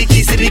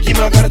 Sidiki,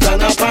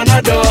 magartana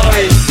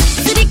panadoy.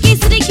 Sidiki,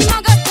 sidiki,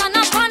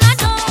 magartana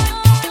panadoy.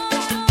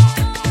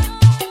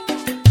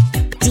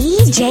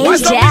 DJ Why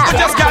some Jell. people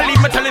just can't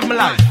leave me to live my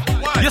life?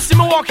 You see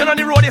me walking on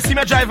the road, you see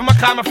me driving my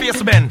car, my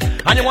face bend,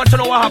 and you want to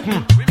know what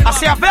happened? I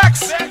say I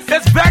vex,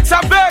 it's vex,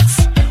 I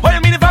vex. What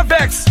you mean if I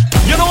vex?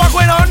 You know what's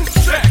going on?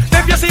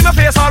 If you see my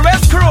face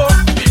always crow,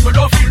 people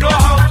don't feel no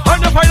how.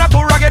 And you find out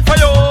too rugged for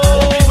you.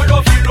 People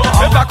don't feel no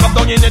how. If I come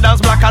down in the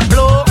dance black and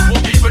blue,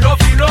 people don't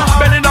feel no how.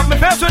 Bending up my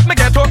face with me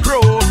get to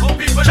crow.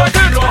 Check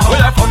it,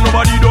 where I from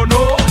nobody don't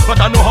know, but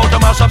I know how to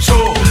mash up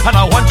show. And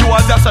I want you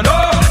all just to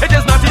know, it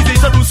is not easy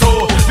to do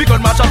so. We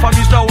could match up from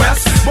east to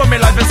west, but my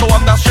life is so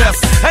under stress.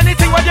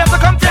 Anything when you have to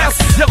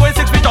contest, you're going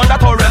 6 feet under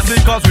to rest.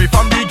 Because we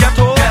from the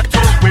ghetto,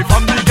 we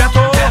from the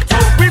ghetto,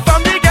 we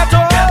from the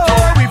ghetto,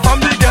 we from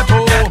the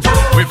ghetto,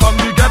 we from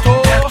the ghetto,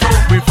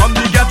 we from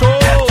the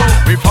ghetto,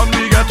 we from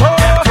the ghetto,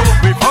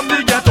 we from the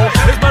ghetto.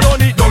 It's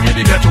Maloney down in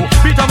the ghetto,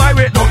 Peter my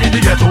way down in the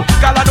ghetto,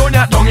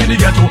 Caledonia down in the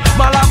ghetto,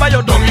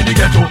 Malabayo down in the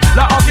ghetto,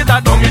 La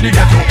Orchida down in the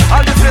ghetto.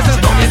 All these places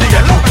down in the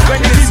ghetto.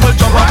 When the people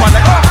jump up and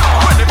like,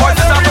 when the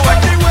voices are going,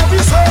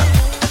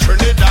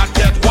 Trinidad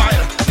get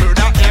wild,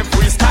 murder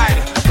every style.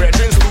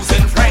 Brethren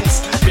losing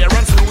friends,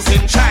 parents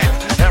losing child.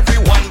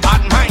 Everyone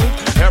bad mind,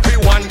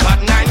 everyone bad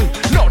nine.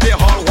 Now they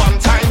all one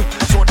time,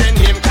 so then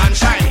him can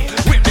shine.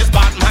 With this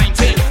bad mind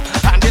thing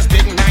and this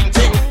big 9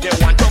 thing, they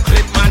want to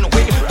clip man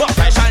wing, but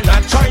I shall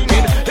not join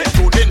in.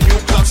 Into the new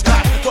clock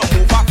stand, to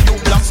move a few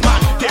blocks man.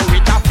 They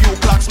with a few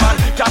clocks man,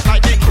 just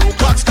like the crew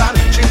clock stand.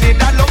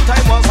 Trinidad long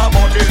time was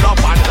about the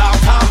love and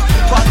laughter,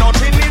 but now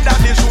Trinidad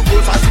the shoot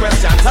goes as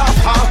questions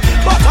after.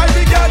 But I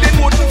be girl in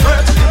wouldn't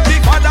fret. The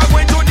father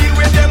going to deal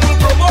with them who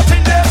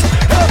promoting this.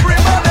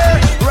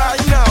 Everybody,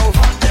 right now,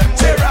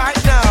 say right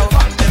now,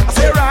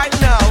 say right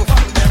now,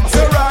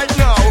 say right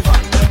now,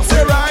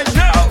 say right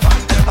now,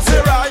 say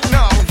right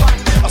now,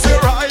 say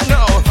right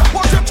now.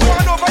 What's your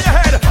one over your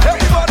head?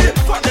 Everybody,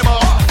 fun them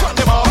all, fun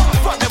them all,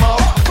 fun them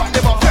all, fun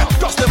them all,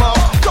 dust them all,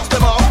 dust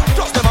them all,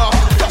 dust them all,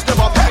 dust them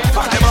all, hey,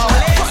 fun them all,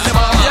 fun them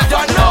all. You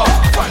don't know,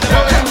 fun them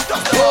all,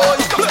 dust them all.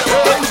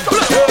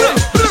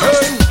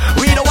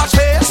 We don't watch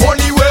face,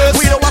 only ways.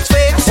 We don't watch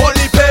face,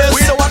 only pace.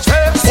 We don't watch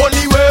face,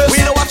 only ways. We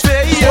don't watch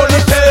face,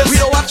 only pace. We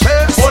don't watch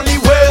face, only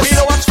ways. We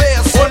don't watch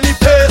face, only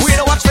pace. We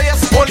don't watch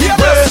face, only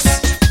ways.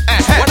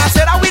 When I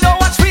say that we don't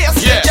watch face,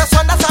 just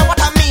understand what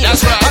I mean.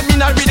 That's right. I mean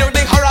that we don't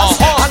think harass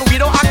and we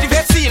don't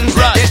activate scene.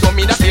 Right. They don't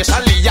mean that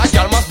facially a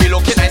girl must be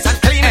looking nice and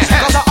clean.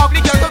 Cause an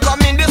ugly girl could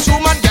come in this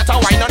room and get a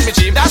wine on me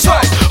gym. That's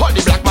right. All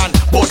the black man,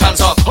 both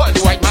hands up. All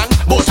the white man,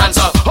 both hands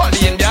up. All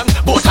the Indian,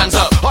 both hands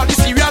up. All the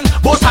Syrian,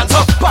 both hands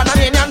up.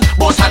 Panamanian,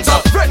 both hands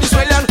up.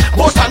 Venezuelan,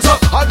 both hands up.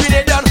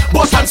 Albanian,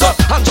 both hands up.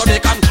 And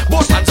Jamaican,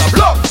 both hands up.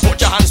 Love, put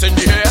your hands in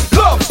the air.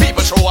 Love,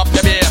 people show up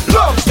the beer.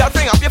 Love, y'all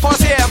bring up your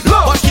first air.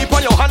 Love, but keep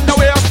on your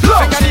underwear.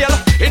 Love, fingernail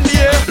in the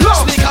air.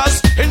 Love,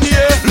 sneakers in the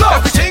air.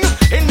 Love, everything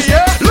in the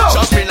air. Love,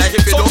 just be like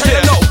if you don't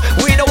care.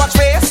 We don't watch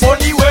face,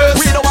 only ways.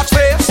 We don't watch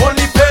face,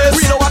 only pace.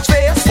 We don't watch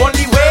face,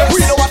 only ways.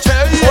 We don't watch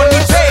face,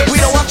 only pace. We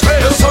don't watch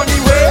face, only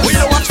ways. We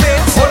don't watch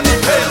face, only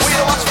pace. We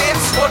don't watch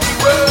face, only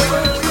ways.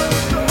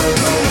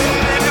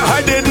 I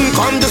didn't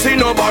come to see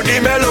nobody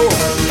mellow.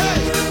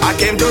 I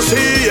came to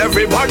see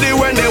everybody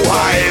when they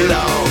wild.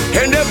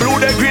 In the blue,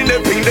 the green, the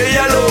pink, the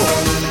yellow.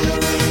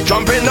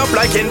 Jumping up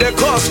like in the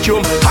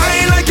costume.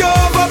 High like you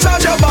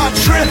overcharge your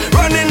battery.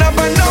 Running up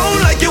and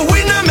down like you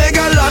win a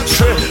mega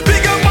lottery.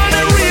 Big up on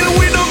the real,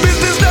 we do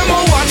business, them a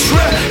watch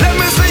me. Let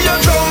me see your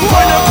drum.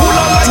 When you cool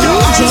out like your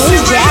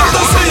RC, we have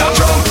to see your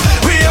drum.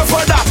 We here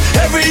for that,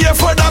 every year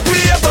for that, we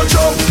here to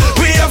jump.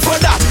 We here for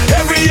that,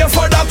 every year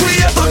for that, we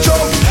here to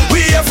jump.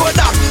 We here for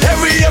that,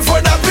 every year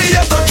for that, we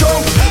here to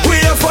jump. We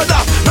here for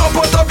that, now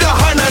put up your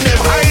hand and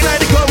them high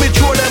like the cloud, we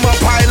throw them up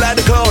high like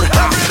the cloud.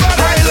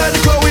 High like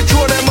the cloud, we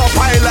throw them up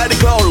high like the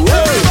cloud.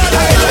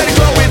 High like the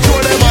cloud, we throw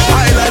them up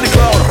high like the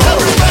cloud.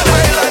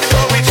 High like the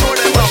cloud, we throw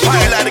them up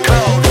high like the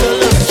cloud.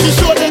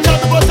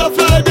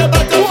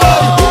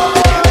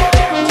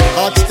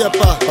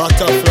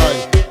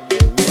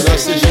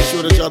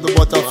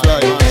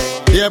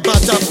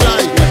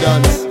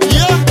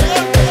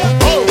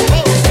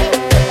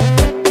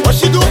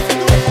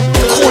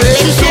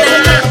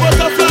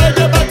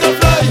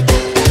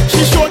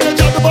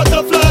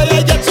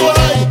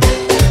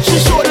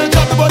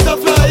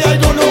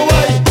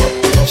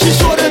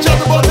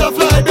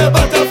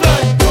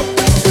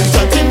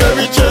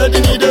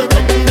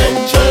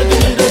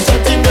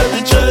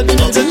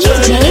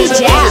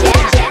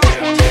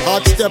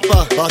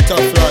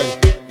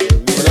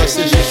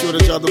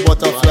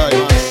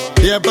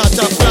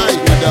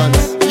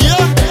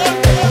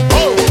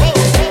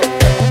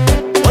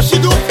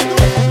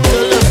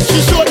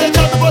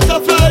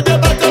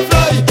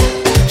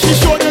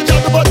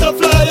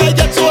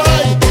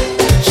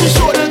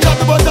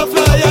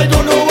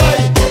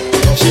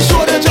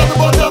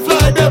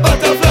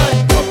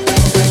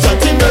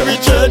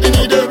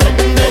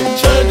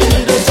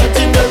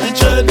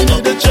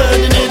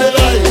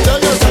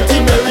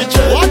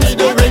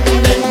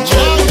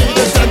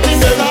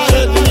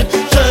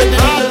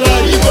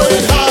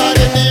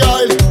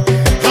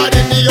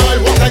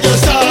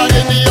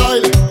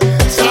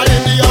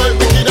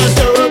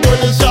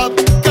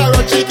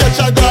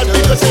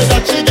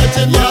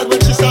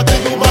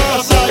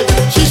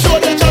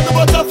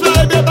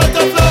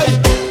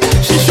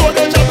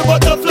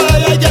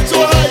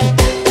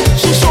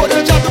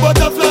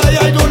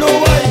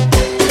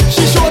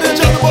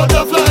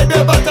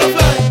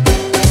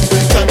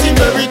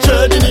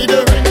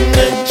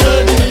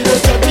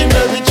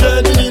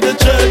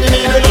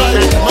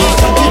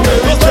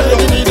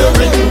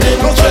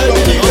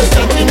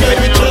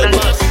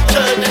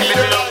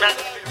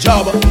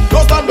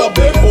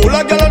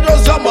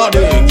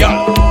 somebody,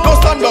 girl. Don't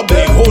stand up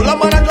big, hold a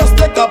man and just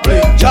take a play.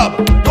 Jab,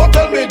 don't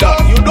tell me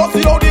that you don't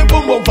see how the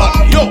boom boom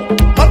fat. Yo,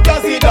 man can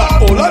see that.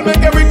 Hold on,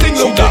 make everything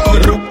look that.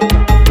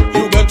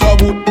 You get your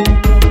boot,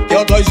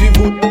 your toy she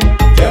food.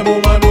 Them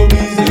woman no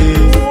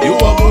business. You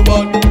have a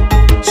man,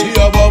 she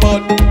have a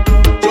man.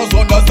 Just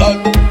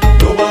understand,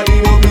 nobody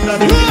will be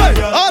that.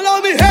 All of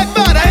me head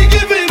bad, I ain't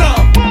giving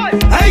up.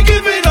 I ain't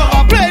giving up.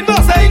 My brain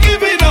boss, I ain't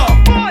giving up.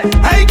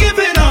 I ain't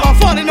giving up. I'm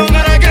falling on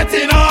and I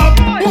getting up.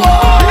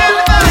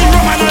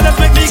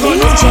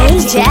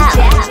 DJ Jab.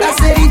 I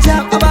say the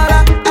jab about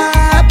a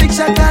big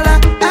shakala,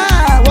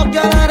 walk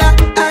your ladder,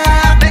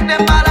 make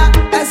them bala.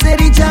 I say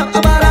the jab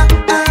about a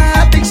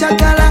big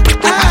shakala,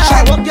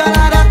 walk your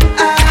ladder,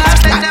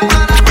 make them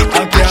bala.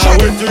 I can't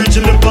wait to reach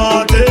in the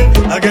party.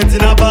 I get in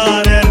a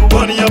bottle,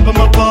 money up in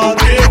my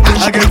pocket.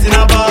 I get in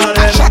a bottle,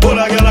 hold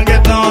a girl and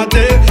get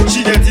naughty.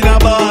 She get in a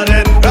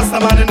bottle,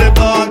 Rasta man in the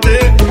party,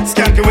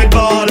 skanking with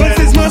ballin'.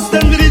 What's his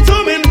mustang with the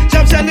tumming?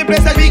 Jab shot the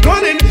place that we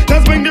gunning.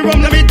 Just bring the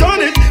rum, let me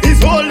turn it. It's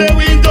whole day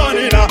we done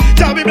it.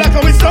 Jab be black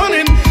and we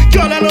stunning.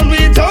 Girl and on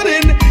we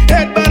turning.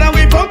 Head bad and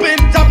we pumping.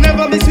 Jab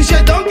never miss we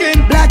shit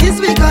dunking. Black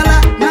is we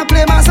color, now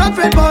play my son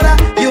Fred Powder.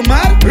 You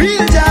mad?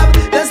 Real jab,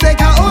 let's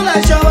take a whole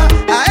lot shower.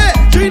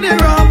 Drink the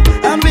rum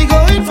and we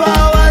going for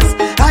hours.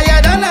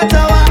 Higher than a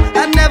tower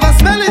and never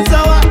smell it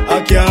sour. I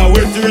can't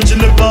wait to reach in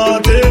the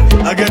party.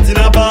 I get in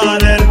a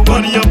bottle,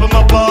 money up in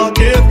my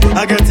pocket.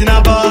 I get in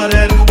a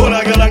bottle, hold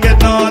a girl and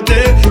get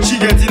naughty. She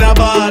get in a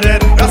bottle,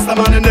 Rasta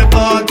man in the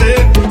party,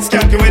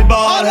 skanking with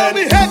ball head.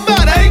 Head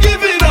bad, I ain't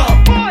giving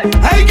up. I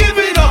ain't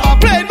giving up. My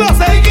brain boss,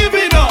 I ain't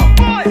giving up.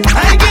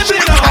 I ain't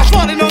giving up. I'm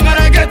falling on and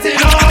I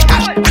getting up.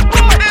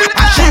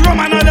 She rum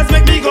and others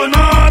make me go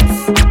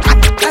nuts.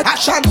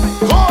 Action,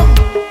 come.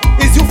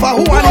 Is you for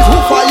who and is who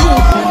for you?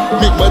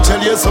 Make me tell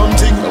you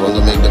something. I want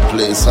to make the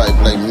place hype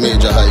like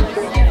major hype.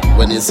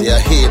 When you see a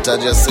hater,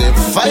 just say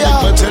fire.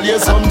 Make me tell you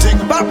something.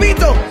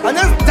 Papito, I'm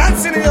just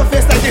dancing in your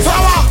face like this.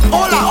 Power,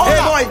 hola, hola. Hey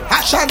boy,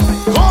 action,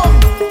 come.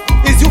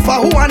 Is you for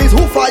who and is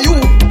who for you?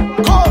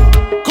 Come,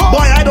 come.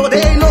 Boy, I know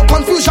there ain't no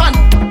confusion.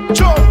 Jump,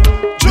 jump.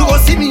 You go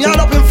see me all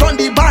up in front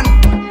the band.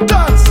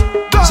 Dance,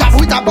 dance. Shop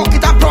with a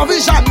bucket of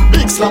provision.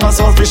 Big slam of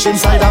fish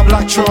inside a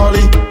black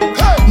trolley.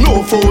 Hey.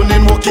 No phone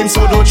in working,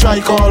 so don't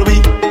try call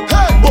me.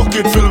 Hey.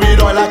 Bucket filled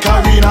with oil like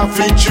arena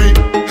victory.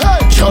 Hey.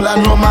 Girl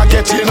and rum are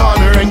getting on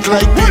the rank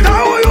like me. But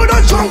how you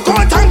don't jump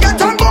out and get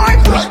on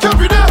board? Like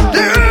every day. The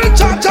real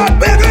chat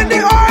big in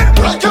the heart.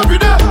 Like every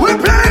day. We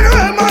playing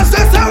real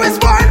masters, how it's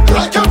born.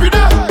 Like every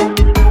day.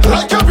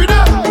 Like every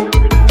day.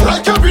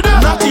 Like every day.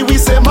 Natty we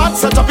say mad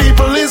set of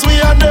people is we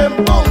and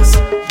them.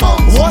 Bounce,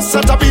 bounce. What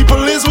set of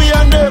people is we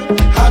and them?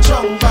 A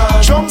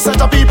jump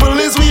set of people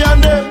is we and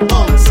them.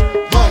 Bounce,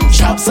 bounce.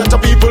 Chop set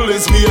of people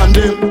is we and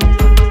them.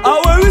 And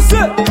when we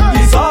say,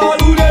 it's all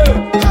who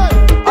them.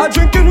 I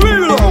drinking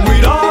real rum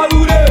with all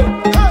who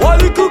them.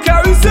 What little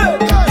carry say,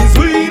 is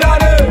we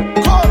and them.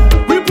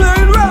 We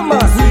playing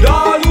ramas with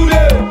all who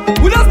them.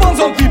 We just want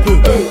some people,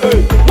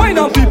 wine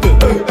on people,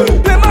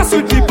 they mess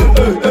with people,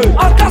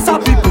 all class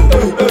of people,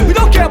 we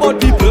don't care about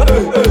people,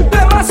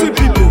 they mess with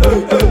people,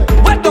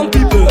 wet down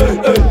people,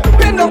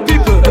 bend down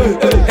people.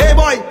 Hey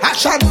boy,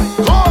 action,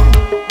 come.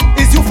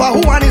 Is you for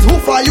who and is who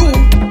for you?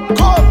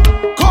 Come,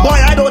 come. Boy,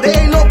 I know there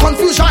ain't no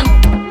confusion.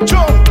 Jump,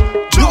 jump.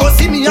 You go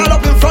see me all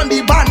up in front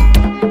the band.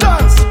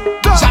 Dance,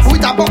 dance. Shop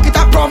with a bucket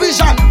of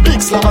provision.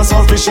 Big slam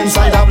of fish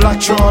inside a black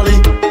trolley.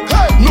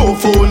 Hey. No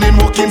phone in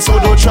working, so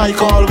don't try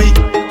call me.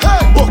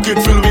 Hey. Bucket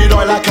filled with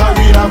oil like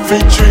arena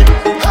victory.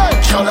 Hey.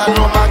 Girl and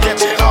rum are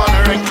getting on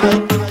the ring.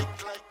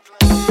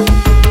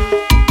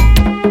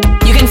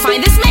 You can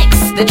find this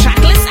mix, the track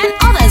list and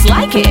others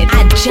like it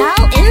at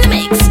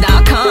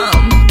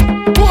gelinthemix.com.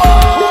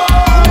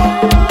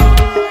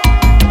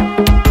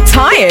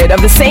 Tired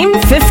of the same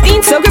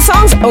 15 soca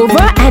songs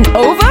over and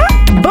over?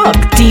 Book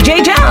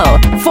DJ Gel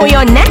for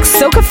your next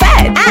soca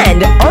fete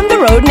and on the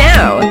road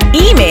now.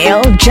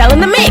 Email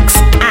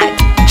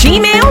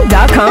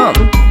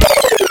gelinthemix@gmail.com.